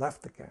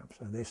left the camps,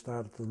 and they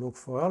started to look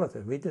for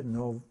relatives. We didn't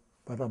know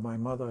whether my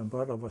mother and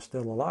brother were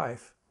still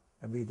alive,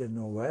 and we didn't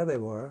know where they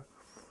were.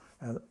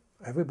 And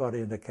everybody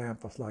in the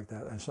camp was like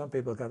that, and some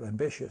people got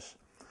ambitious.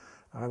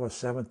 I was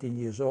 17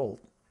 years old,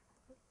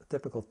 a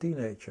typical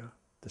teenager.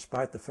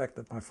 Despite the fact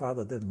that my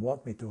father didn't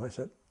want me to, I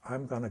said,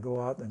 I'm going to go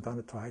out and going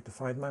to try to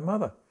find my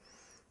mother.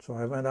 So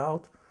I went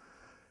out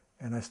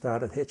and I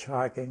started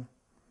hitchhiking,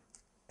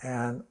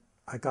 and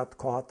I got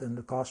caught in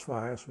the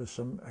crossfires with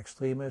some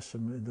extremists,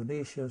 some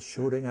Indonesians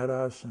shooting at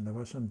us, and there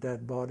were some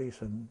dead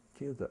bodies. And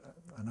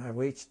I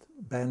reached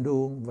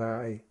Bandung,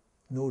 where I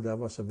knew there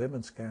was a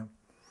women's camp.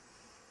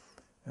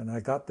 And I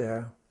got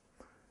there,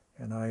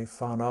 and I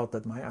found out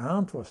that my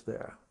aunt was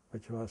there,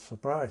 which was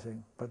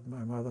surprising. But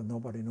my mother,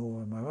 nobody knew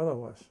where my mother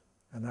was.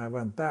 And I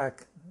went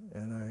back,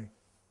 and I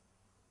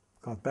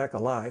got back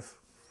alive.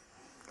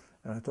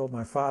 And I told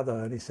my father,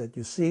 and he said,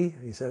 you see,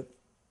 he said,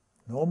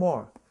 no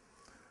more.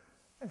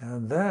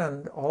 And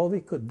then all we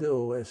could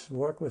do is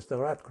work with the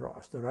Red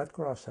Cross. The Red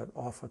Cross had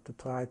offered to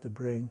try to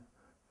bring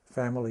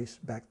families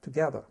back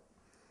together.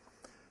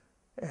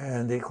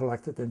 And they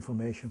collected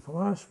information from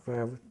us.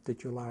 Where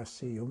did you last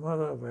see your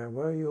mother? Where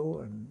were you?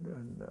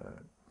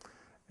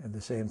 And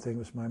the same thing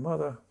with my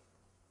mother.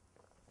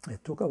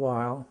 It took a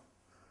while,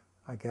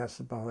 I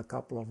guess about a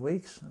couple of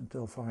weeks,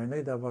 until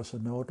finally there was a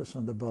notice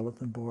on the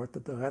bulletin board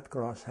that the Red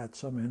Cross had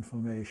some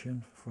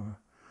information for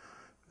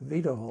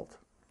Wiederhold.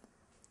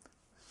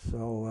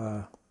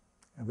 So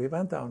and we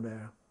went down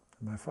there.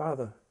 And my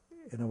father,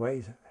 in a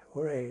way, said,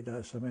 hooray,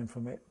 there's some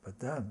information. But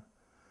then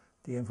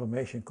the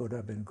information could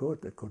have been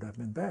good, it could have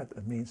been bad.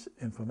 It means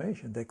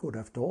information. They could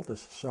have told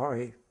us,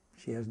 sorry,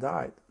 she has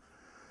died.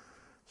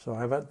 So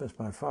I went with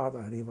my father,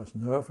 and he was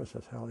nervous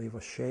as hell. He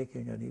was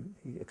shaking, and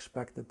he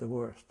expected the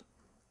worst.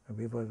 And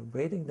we were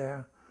waiting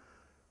there.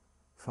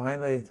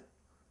 Finally,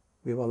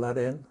 we were let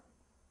in.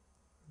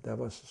 There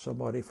was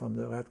somebody from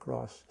the Red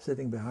Cross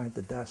sitting behind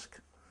the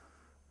desk,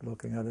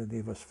 looking at it.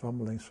 He was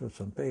fumbling through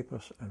some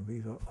papers, and we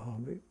thought, oh,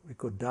 we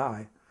could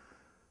die.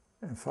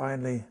 And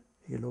finally,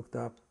 he looked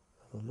up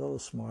with a little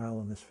smile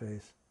on his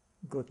face.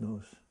 Good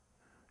news.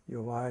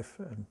 Your wife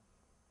and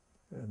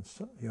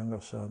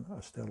younger son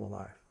are still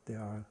alive. They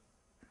are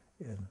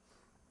in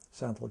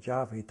Central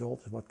Java. He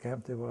told us what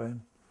camp they were in.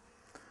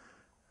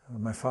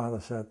 And my father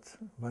said,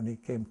 when he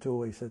came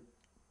to, he said,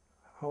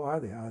 how are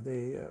they? Are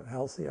they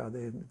healthy? Are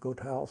they in good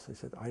health? He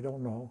said, I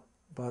don't know,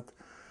 but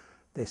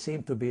they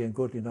seem to be in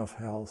good enough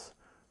health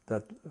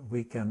that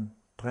they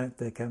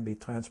can be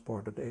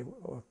transported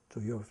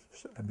to you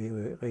and be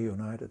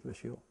reunited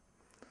with you.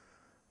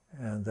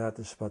 And that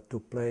is what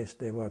took place.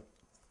 They were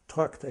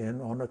trucked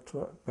in on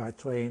by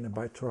train and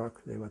by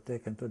truck. They were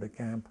taken to the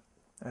camp,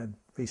 and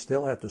we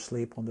still had to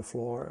sleep on the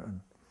floor.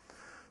 And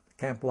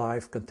camp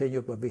life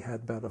continued, but we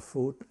had better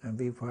food, and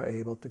we were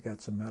able to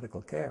get some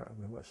medical care if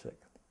we were sick.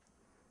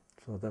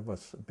 So that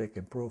was a big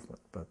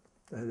improvement. But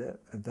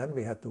and then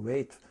we had to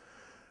wait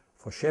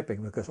for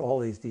shipping, because all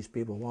these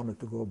people wanted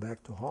to go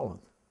back to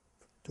Holland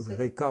to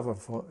recover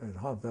in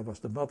Holland. That was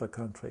the mother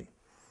country,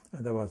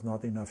 and there was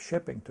not enough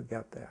shipping to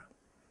get there.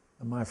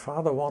 And my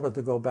father wanted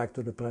to go back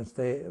to the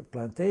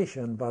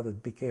plantation, but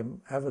it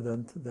became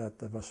evident that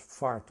it was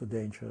far too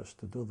dangerous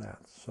to do that,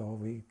 so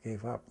we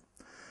gave up.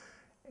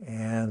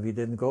 And we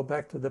didn't go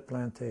back to the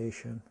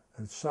plantation.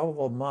 And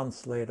several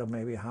months later,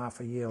 maybe half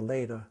a year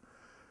later,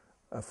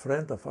 a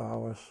friend of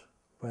ours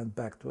went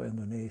back to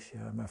Indonesia,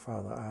 and my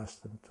father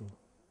asked him to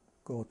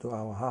go to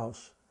our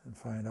house and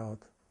find out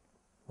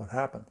what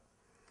happened.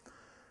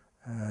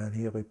 And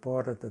he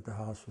reported that the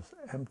house was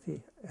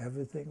empty,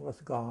 everything was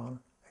gone,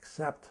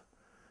 except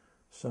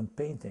some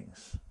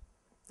paintings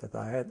that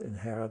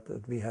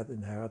we had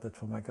inherited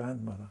from my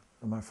grandmother.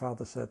 And my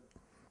father said,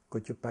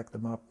 could you pack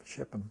them up,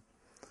 ship them?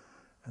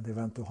 And they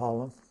went to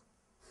Holland.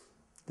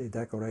 They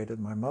decorated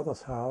my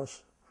mother's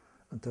house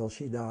until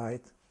she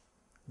died.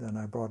 Then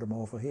I brought them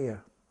over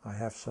here. I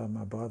have some,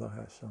 my brother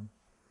has some.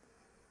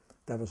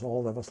 That was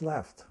all that was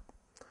left.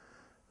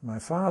 My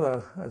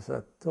father, as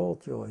I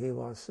told you, he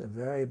was in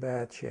very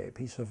bad shape.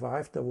 He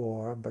survived the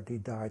war, but he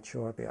died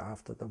shortly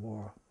after the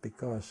war,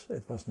 because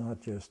it was not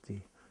just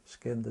the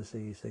skin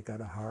disease. They got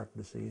a heart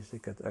disease, they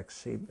got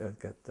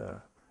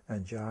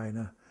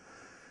angina,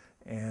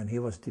 and he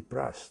was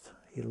depressed.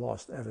 He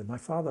lost everything. My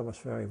father was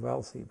very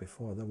wealthy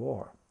before the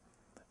war,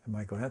 and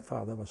my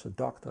grandfather was a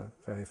doctor,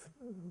 very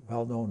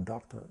well-known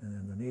doctor in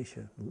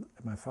Indonesia.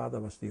 My father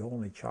was the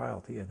only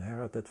child. He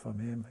inherited from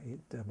him.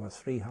 There were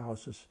 3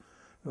 houses.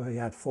 Well, he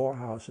had 4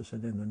 houses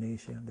in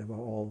Indonesia. They were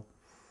all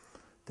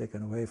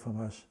taken away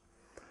from us.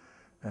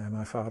 And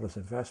my father's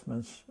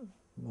investments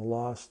were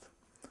lost.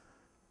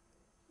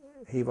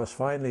 He was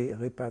finally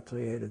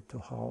repatriated to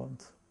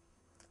Holland,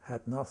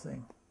 had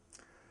nothing.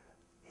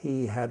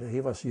 He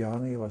was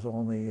young, he was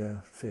only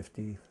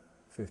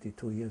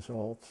 52 years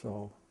old,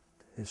 so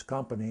his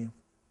company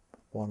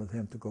wanted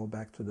him to go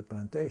back to the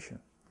plantation.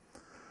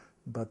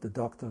 But the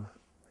doctor,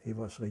 he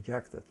was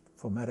rejected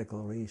for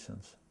medical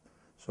reasons.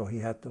 So he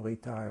had to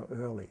retire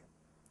early.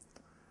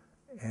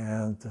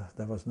 And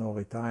there was no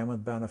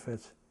retirement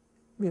benefits.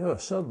 We were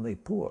suddenly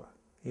poor.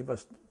 he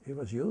was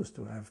used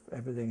to have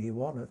everything he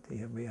wanted. We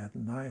had he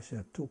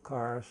had 2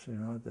 cars, you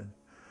know,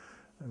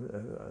 a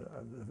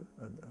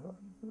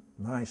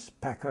nice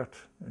Packard,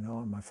 you know.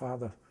 And my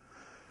father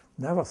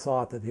never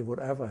thought that he would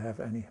ever have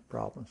any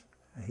problems.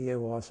 And here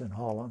he was in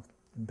Holland,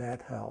 in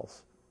bad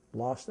health,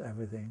 lost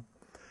everything,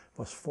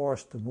 was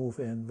forced to move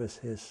in with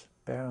his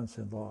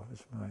parents-in-law,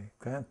 with my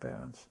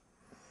grandparents,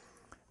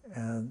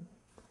 and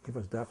he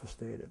was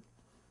devastated.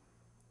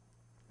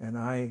 And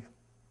I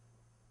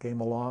came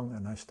along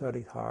and I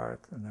studied hard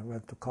and I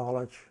went to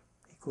college.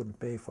 He couldn't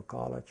pay for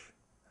college.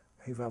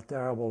 He felt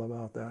terrible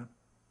about that.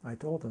 I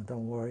told him,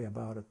 don't worry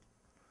about it.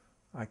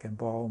 I can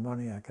borrow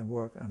money, I can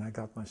work, and I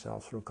got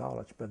myself through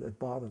college. But it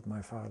bothered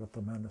my father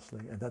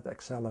tremendously, and that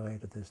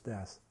accelerated his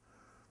death.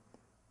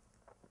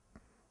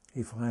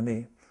 He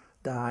finally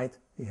died.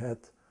 He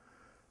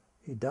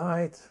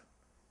died.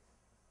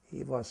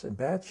 He was in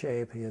bad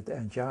shape. He had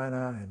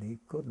angina and he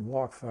couldn't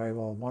walk very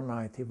well. One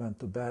night he went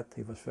to bed.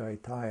 He was very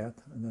tired,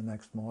 and the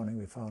next morning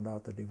we found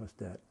out that he was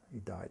dead. He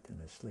died in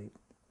his sleep,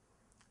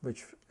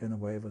 which in a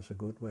way was a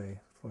good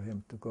way for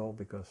him to go,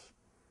 because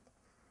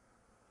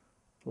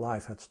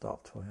life had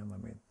stopped for him. I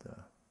mean,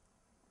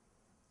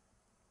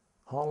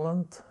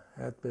 Holland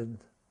had been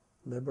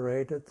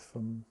liberated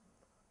from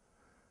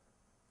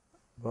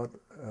what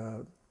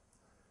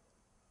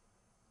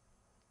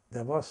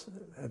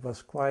it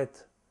was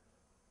quite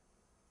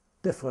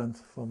different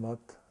from what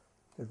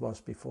it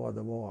was before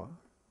the war.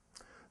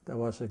 There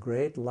was a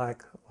great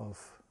lack of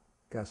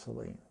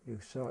gasoline. You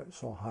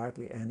saw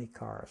hardly any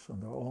cars,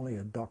 and there were only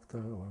a doctor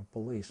or a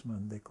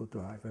policeman they could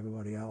drive.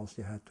 Everybody else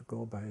you had to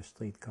go by a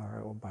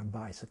streetcar or by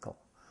bicycle.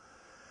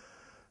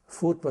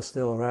 Food was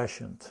still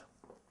rationed,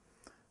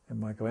 and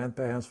my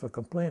grandparents were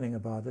complaining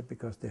about it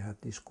because they had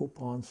these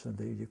coupons, and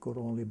you could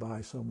only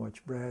buy so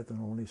much bread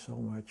and only so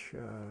much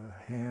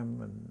ham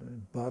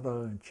and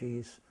butter and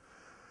cheese,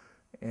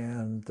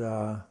 and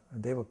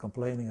they were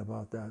complaining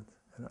about that.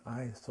 And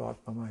I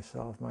thought to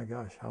myself, my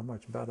gosh, how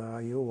much better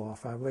are you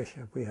off? I wish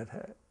we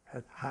had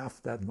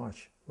half that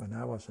much when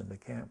I was in the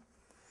camp.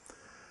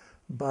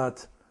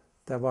 But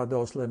there were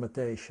those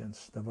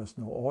limitations. There was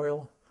no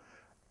oil,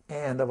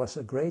 and there was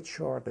a great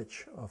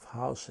shortage of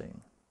housing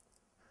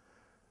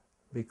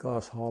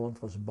because Holland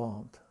was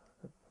bombed.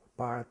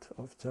 Part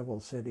of several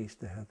cities,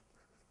 they had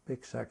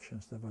big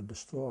sections that were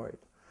destroyed.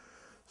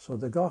 So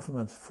the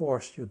government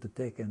forced you to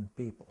take in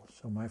people.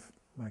 So my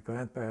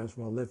grandparents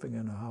were living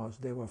in a house.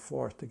 They were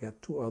forced to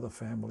get 2 other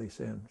families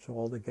in. So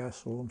all the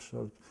guest rooms,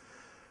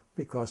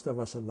 because there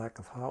was a lack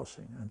of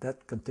housing. And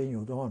that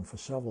continued on for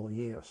several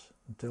years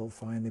until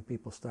finally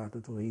people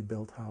started to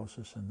rebuild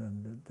houses, and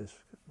then this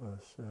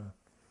was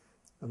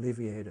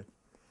alleviated.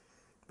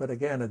 But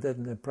again, it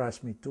didn't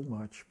impress me too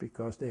much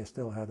because they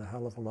still had a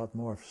hell of a lot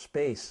more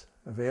space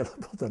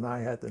available than I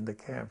had in the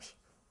camps.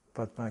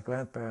 But my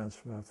grandparents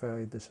were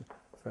very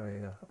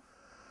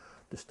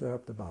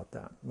disturbed about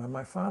that. When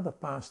my father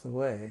passed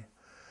away,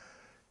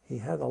 he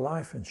had a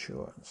life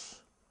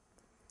insurance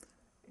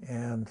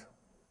and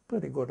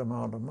pretty good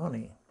amount of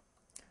money.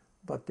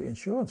 But the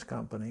insurance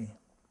company,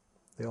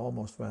 they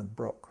almost went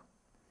broke.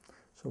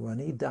 So when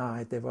he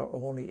died, they were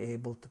only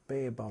able to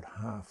pay about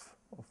half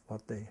of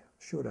what they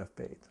should have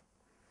paid.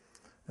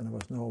 And there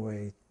was no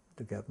way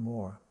to get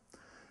more.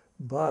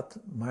 But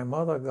my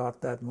mother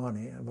got that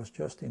money. It was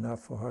just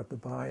enough for her to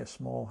buy a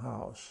small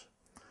house.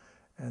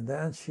 And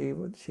then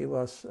she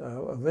was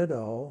a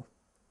widow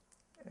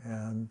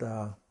and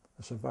a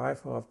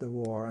survivor of the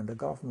war, and the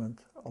government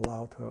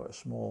allowed her a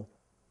small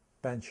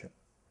pension.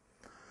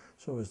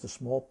 So with the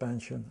small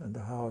pension and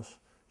the house,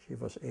 she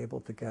was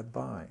able to get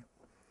by.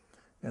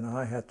 And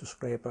I had to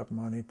scrape up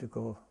money to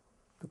go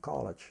to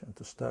college and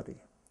to study.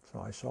 So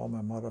I saw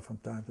my mother from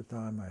time to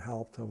time. I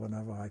helped her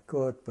whenever I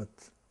could, but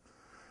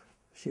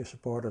she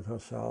supported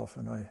herself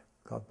and I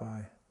got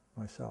by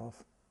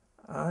myself.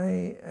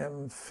 I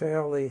am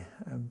fairly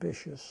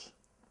ambitious.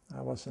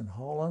 I was in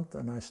Holland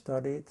and I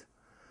studied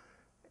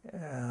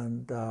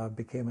and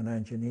became an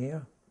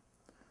engineer.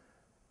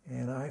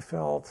 And I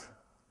felt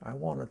I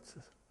wanted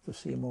to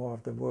see more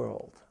of the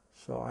world.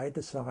 So I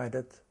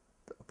decided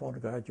upon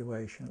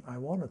graduation I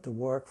wanted to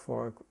work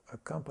for a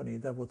company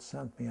that would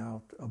send me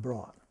out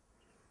abroad.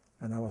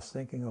 And I was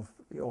thinking of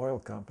the oil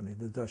company,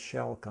 the Dutch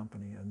Shell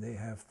company, and they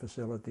have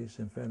facilities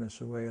in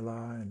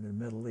Venezuela and the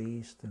Middle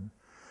East, and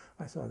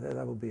I thought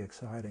that would be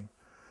exciting.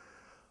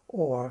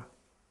 Or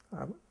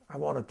I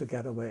wanted to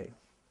get away.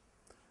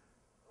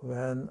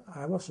 When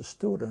I was a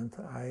student,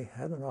 I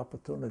had an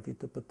opportunity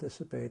to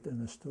participate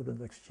in a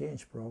student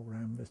exchange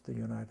program with the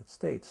United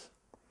States.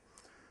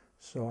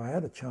 So I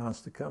had a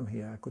chance to come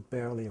here. I could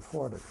barely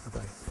afford it,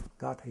 but I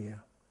got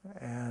here.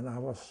 And I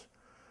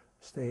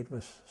stayed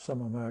with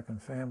some American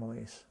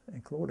families,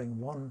 including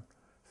one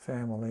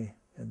family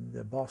in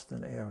the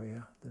Boston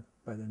area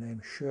by the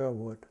name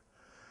Sherwood.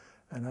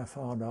 And I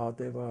found out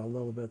they were a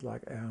little bit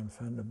like Aaron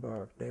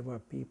Vandenberg. They were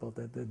people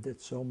that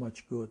did so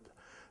much good.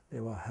 They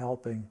were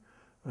helping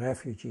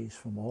refugees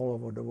from all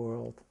over the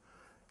world.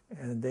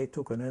 And they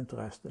took an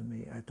interest in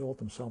me. I told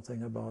them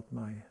something about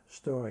my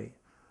story.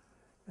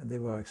 and they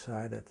were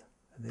excited.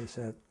 And they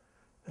said,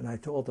 and I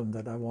told them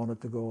that I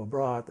wanted to go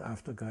abroad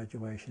after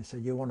graduation. He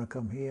said, you want to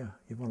come here?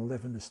 You want to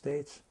live in the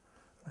States?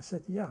 I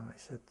said, yeah. I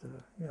said,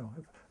 you know,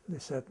 they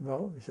said,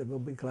 well, he said, we'll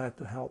be glad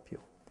to help you.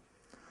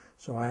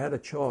 So I had a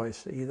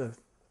choice, either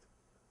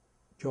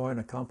join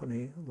a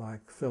company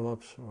like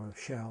Philips or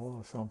Shell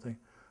or something,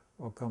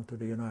 or come to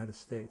the United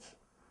States.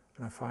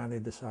 And I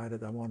finally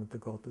decided I wanted to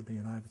go to the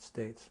United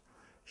States.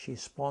 She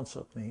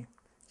sponsored me.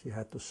 She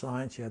had to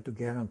sign, she had to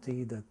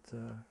guarantee that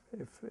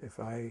if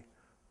I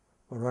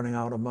were running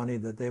out of money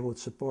that they would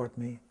support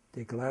me.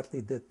 They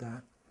gladly did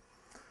that.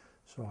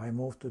 So I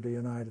moved to the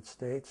United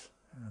States,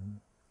 and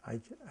I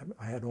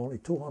had only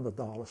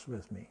 $200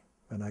 with me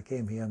when I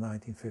came here in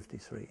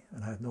 1953,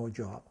 and I had no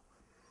job.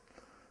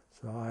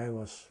 So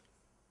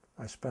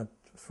I spent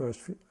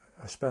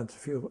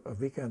a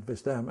weekend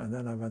with them, and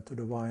then I went to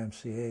the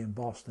YMCA in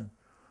Boston,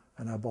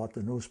 and I bought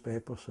the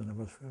newspapers, and I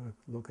was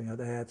looking at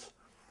ads.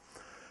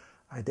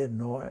 I didn't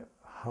know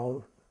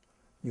how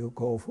you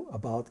go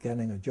about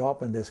getting a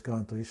job in this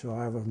country, so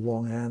I was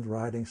longhand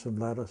writing some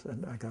letters,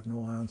 and I got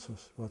no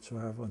answers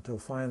whatsoever until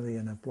finally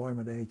an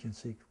employment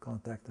agency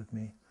contacted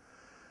me.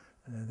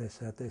 And they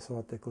said they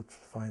thought they could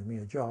find me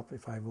a job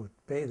if I would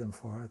pay them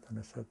for it. And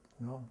I said,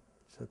 no.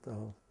 He said,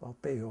 I'll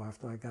pay you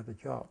after I get a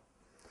job.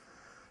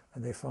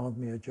 And they found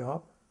me a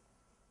job,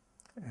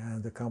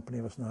 and the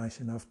company was nice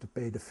enough to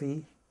pay the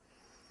fee.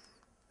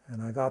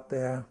 And I got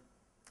there.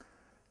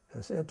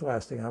 It's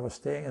interesting, I was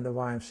staying in the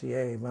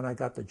YMCA. When I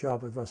got the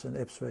job, it was in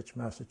Ipswich,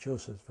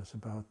 Massachusetts. It was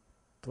about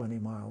 20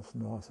 miles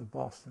north of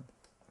Boston.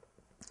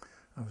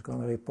 I was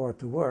going to report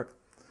to work.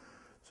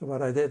 So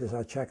what I did is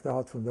I checked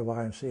out from the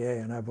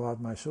YMCA, and I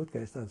brought my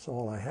suitcase. That's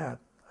all I had.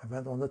 I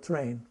went on the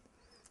train,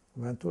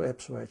 went to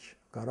Ipswich,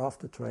 got off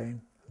the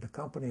train. The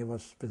company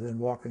was within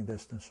walking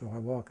distance, so I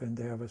walk in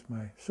there with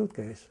my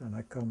suitcase, and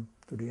I come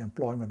to the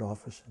employment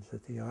office and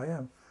said, here I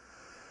am.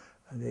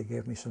 And they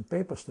gave me some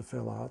papers to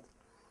fill out.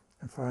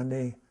 And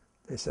finally,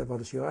 they said,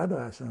 what is your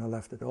address? And I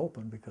left it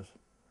open because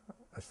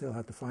I still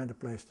had to find a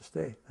place to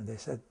stay. And they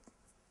said,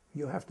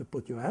 you have to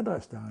put your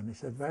address down. He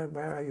said,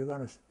 where are you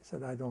going to? He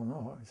said, I don't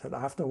know. He said,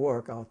 after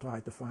work, I'll try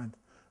to find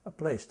a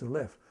place to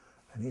live.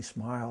 And he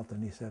smiled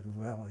and he said,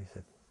 well, he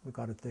said, we've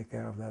got to take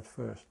care of that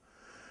first.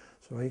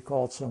 So he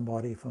called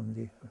somebody from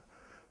the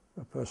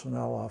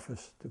personnel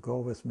office to go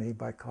with me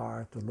by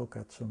car to look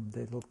at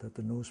they looked at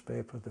the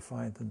newspaper to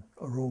find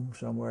a room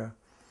somewhere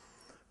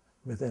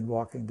within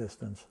walking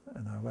distance,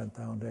 and I went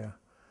down there,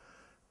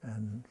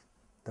 and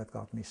that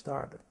got me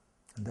started.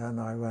 And then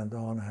I went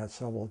on, I had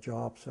several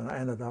jobs, and I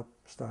ended up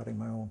starting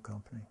my own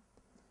company.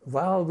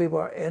 While we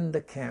were in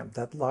the camp,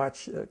 that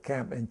large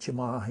camp in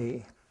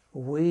Chimahi,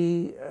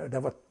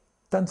 there were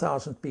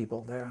 10,000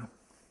 people there.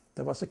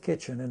 There was a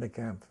kitchen in the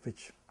camp,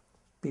 which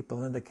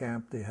people in the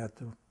camp, they had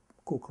to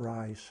cook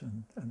rice,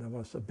 and there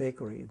was a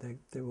bakery,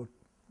 they would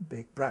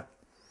bake bread.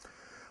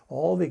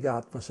 All we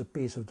got was a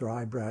piece of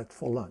dry bread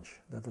for lunch.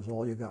 That was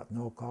all you got.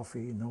 No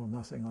coffee, no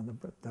nothing on the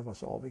bread. That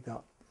was all we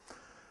got.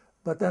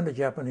 But then the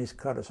Japanese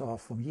cut us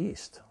off from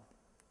yeast.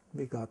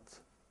 We got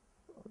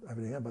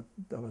everything, but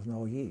there was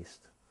no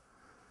yeast.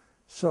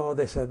 So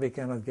they said, we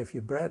cannot give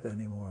you bread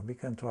anymore. We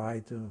can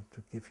try to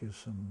give you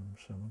some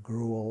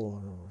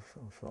gruel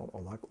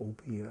or like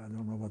opi. I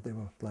don't know what they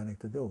were planning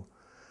to do.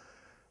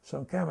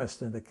 Some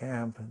chemists in the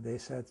camp, they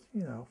said,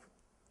 you know,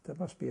 there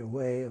must be a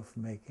way of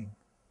making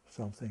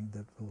something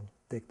that will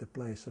take the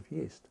place of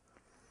yeast.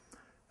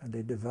 And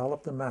they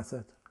developed a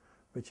method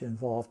which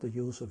involved the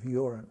use of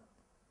urine.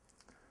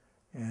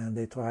 And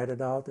they tried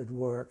it out, it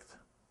worked.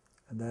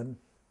 And then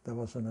there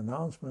was an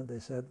announcement, they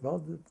said,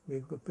 well,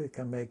 we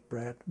can make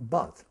bread,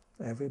 but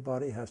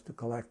everybody has to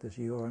collect this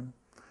urine.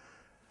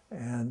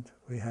 And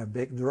we have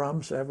big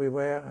drums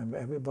everywhere, and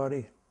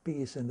everybody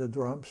pees in the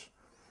drums.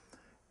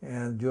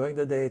 And during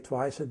the day,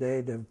 twice a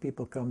day, the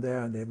people come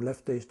there and they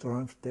lift these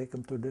drums, take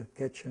them to the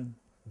kitchen.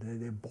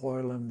 They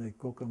boil them, they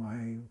cook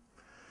them,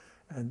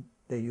 and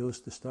they use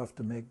the stuff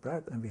to make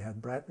bread, and we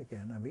had bread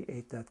again, and we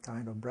ate that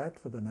kind of bread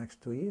for the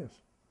next 2 years.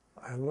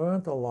 I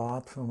learned a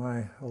lot from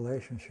my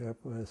relationship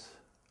with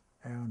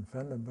Aaron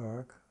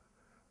Vandenberg.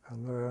 I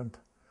learned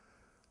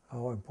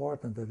how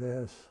important it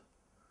is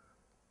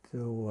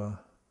to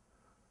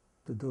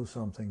do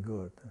something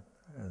good,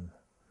 and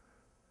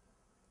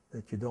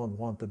that you don't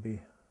want to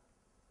be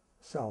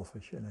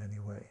selfish in any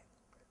way.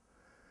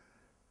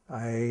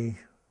 I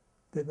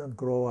didn't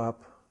grow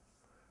up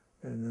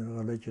in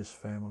a religious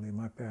family.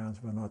 My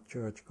parents were not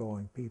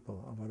church-going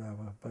people or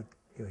whatever, but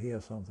you hear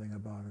something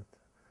about it.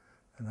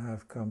 And I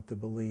have come to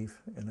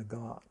believe in a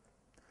God.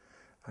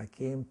 I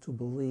came to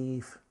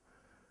believe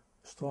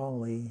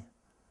strongly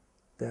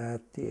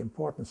that the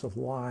importance of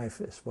life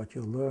is what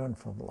you learn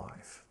from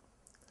life.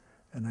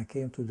 And I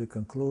came to the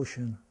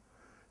conclusion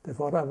that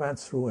what I went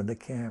through in the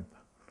camp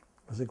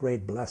was a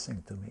great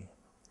blessing to me.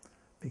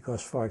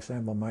 Because, for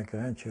example, my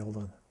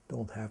grandchildren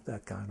don't have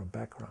that kind of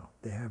background.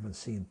 They haven't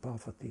seen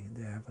poverty,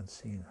 they haven't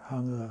seen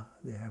hunger,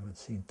 they haven't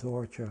seen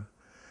torture.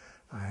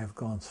 I have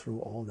gone through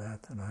all that,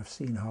 and I've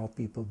seen how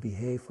people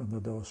behave under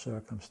those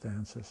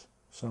circumstances.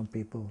 Some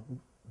people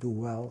do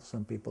well,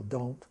 some people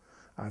don't.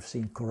 I've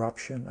seen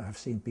corruption, I've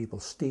seen people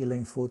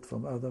stealing food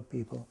from other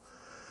people,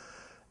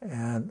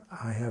 and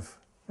I have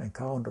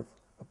encountered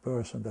a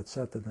person that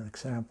set an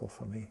example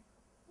for me,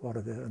 what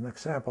it is, an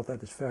example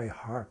that is very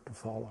hard to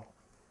follow.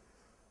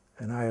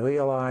 And I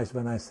realize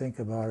when I think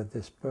about it,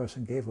 this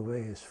person gave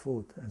away his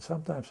food. And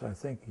sometimes I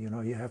think, you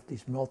know, you have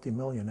these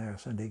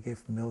multimillionaires and they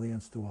give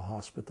millions to a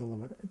hospital, or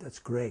whatever. That's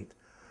great.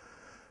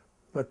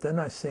 But then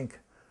I think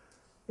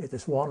it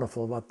is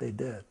wonderful what they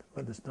did,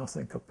 but it's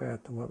nothing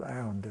compared to what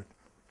Aaron did.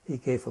 He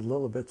gave a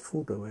little bit of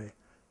food away.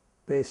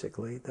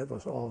 Basically, that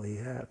was all he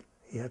had.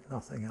 He had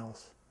nothing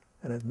else.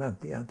 And it meant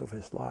the end of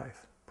his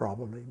life,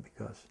 probably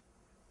because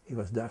he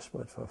was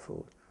desperate for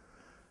food.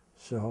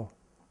 So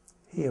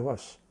he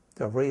was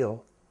the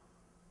real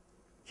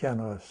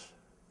generous,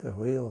 the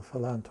real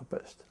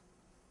philanthropist,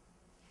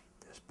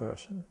 this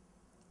person.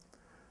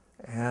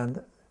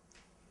 And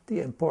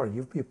the important,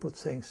 you put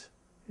things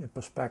in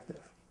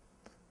perspective.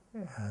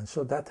 And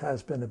so that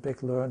has been a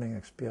big learning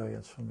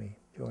experience for me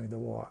during the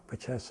war,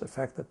 which has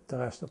affected the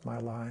rest of my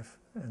life.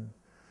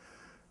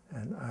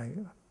 And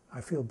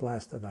I feel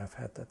blessed that I've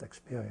had that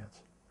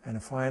experience.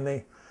 And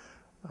finally,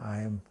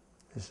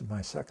 this is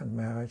my second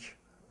marriage,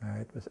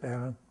 married with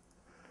Aaron.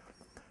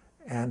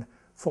 And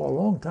for a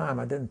long time,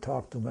 I didn't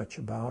talk too much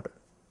about it,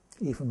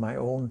 even my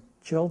own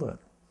children.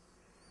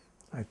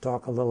 I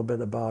talk a little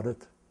bit about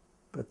it,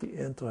 but the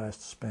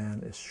interest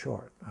span is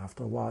short.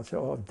 After a while, I say,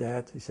 oh,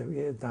 Dad, he said,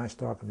 yeah, nice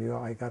talking to you.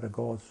 I got to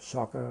go to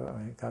soccer.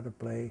 I got to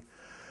play.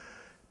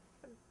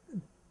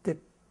 They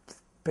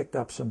picked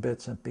up some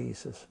bits and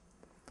pieces.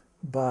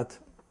 But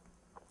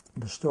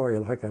the story,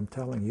 like I'm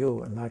telling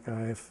you, and like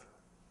I've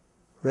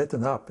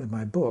written up in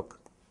my book,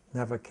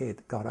 never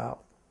got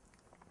out.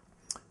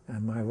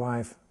 And my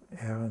wife,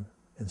 Erin,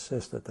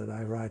 insisted that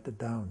I write it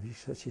down.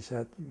 She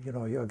said, you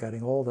know, you're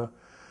getting older.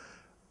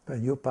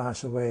 When you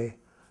pass away,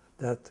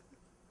 that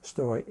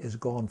story is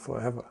gone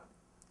forever.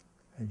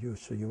 And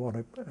so you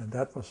want to, and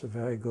that was a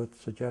very good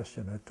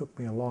suggestion. It took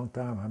me a long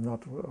time. I'm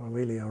not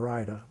really a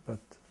writer, but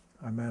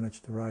I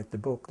managed to write the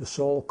book, The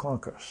Soul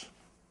Conquers.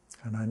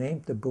 And I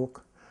named the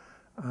book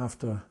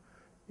after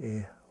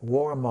a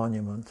war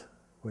monument,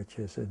 which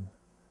is in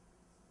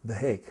The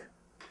Hague,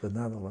 the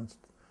Netherlands,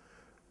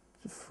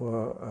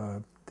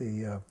 for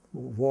the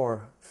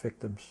war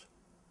victims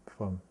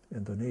from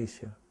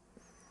Indonesia.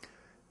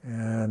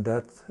 And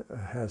that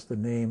has the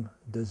name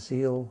The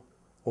Ziel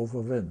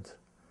Overwint.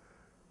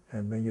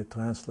 And when you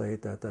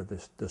translate that, that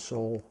is The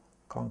Soul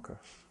Conquers.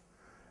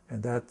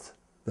 And that,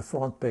 the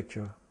front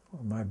picture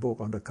of my book,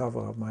 on the cover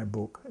of my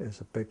book,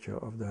 is a picture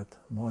of that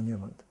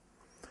monument.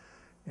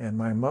 And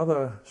my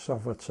mother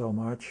suffered so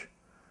much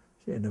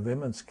in the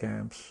women's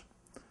camps.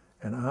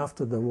 And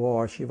after the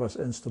war, she was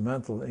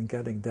instrumental in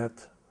getting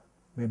that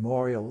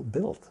memorial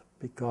built,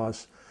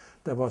 because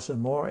there was a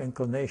more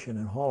inclination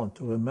in Holland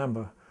to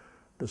remember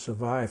the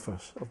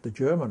survivors of the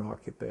German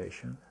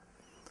occupation,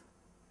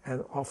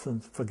 and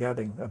often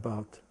forgetting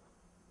about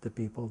the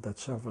people that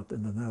suffered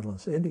in the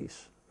Netherlands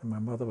Indies. And my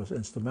mother was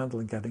instrumental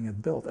in getting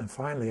it built. And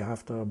finally,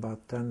 after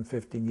about 10,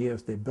 15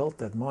 years, they built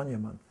that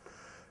monument.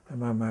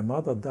 And when my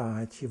mother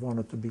died, she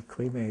wanted to be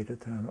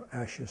cremated and her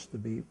ashes to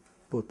be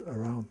put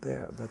around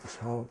there. That is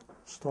how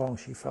strong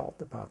she felt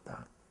about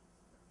that.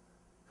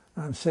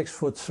 I'm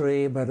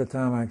 6'3". By the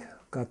time I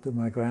got to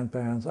my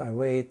grandparents, I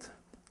weighed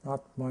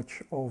not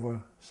much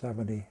over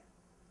 70,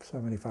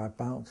 75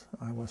 pounds.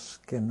 I was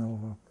skin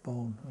over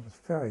bone. I was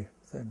very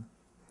thin.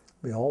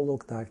 We all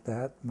looked like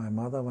that. My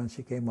mother, when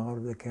she came out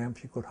of the camp,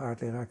 she could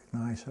hardly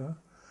recognize her.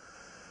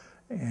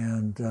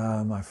 And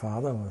my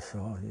father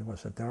he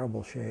was in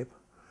terrible shape.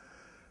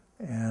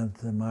 And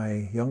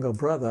my younger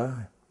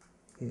brother,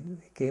 he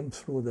came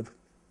through the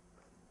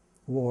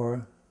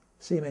war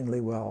seemingly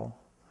well,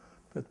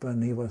 but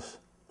when he was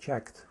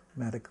checked,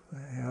 he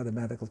had a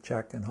medical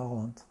check in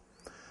Holland,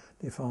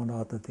 they found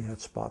out that he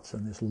had spots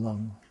in his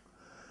lungs,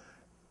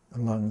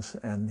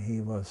 and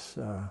he was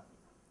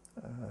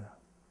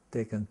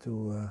taken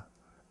to a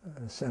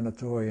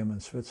sanatorium in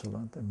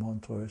Switzerland, in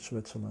Montreux,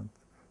 Switzerland,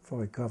 for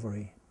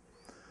recovery.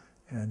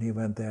 And he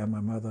went there,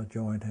 my mother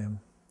joined him.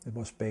 It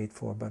was paid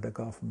for by the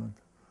government.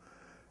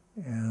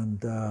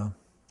 And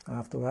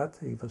after that,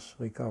 he was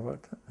recovered,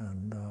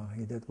 and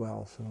he did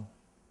well. So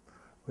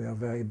we are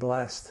very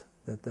blessed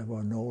that there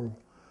were no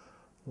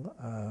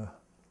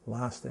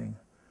lasting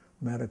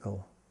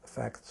medical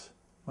effects.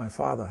 My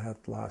father had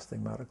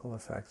lasting medical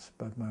effects,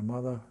 but my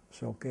mother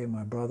was okay.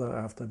 My brother,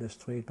 after this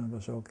treatment,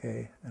 was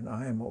okay, and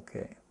I am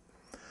okay.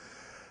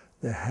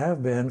 There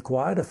have been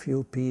quite a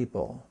few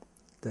people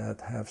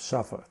that have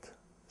suffered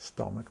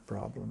stomach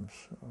problems,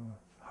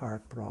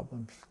 heart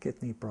problems,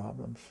 kidney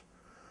problems,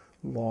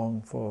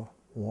 for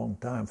a long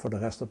time, for the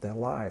rest of their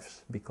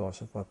lives,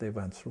 because of what they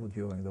went through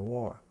during the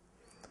war.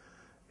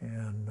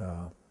 And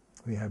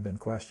we have been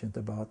questioned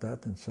about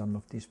that, and some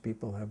of these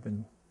people have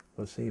been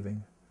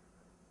receiving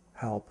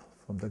help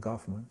from the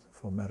government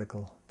for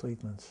medical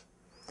treatments.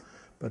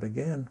 But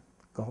again,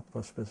 God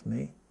was with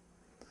me,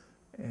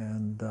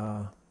 and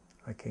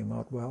I came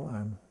out well.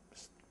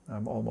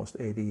 I'm almost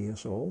 80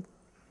 years old,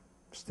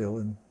 still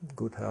in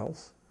good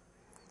health.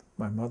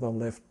 My mother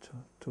lived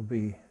to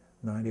be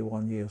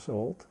 91 years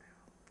old.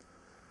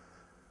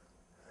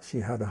 She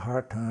had a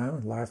hard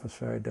time. Life was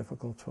very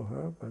difficult for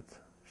her, but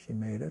she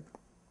made it.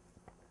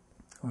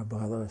 My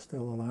brother is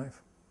still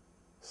alive.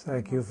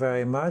 Thank you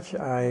very much.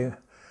 I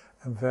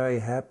am very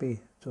happy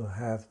to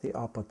have the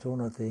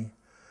opportunity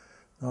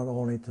not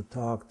only to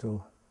talk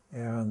to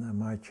Aaron and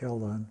my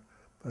children,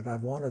 but I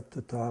wanted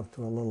to talk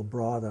to a little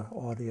broader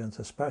audience,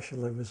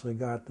 especially with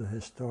regard to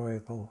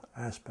historical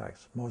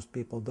aspects. Most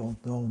people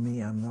don't know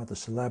me, I'm not a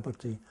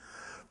celebrity,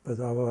 but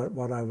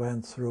what I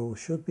went through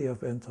should be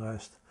of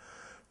interest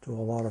to a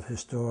lot of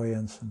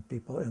historians and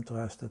people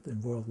interested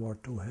in World War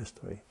II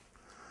history.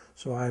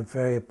 So I'm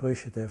very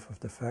appreciative of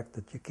the fact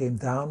that you came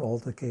down,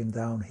 Alta came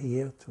down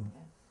here to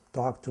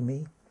talk to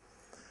me,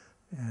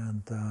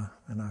 and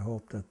I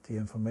hope that the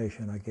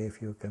information I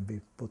gave you can be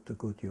put to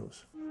good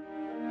use.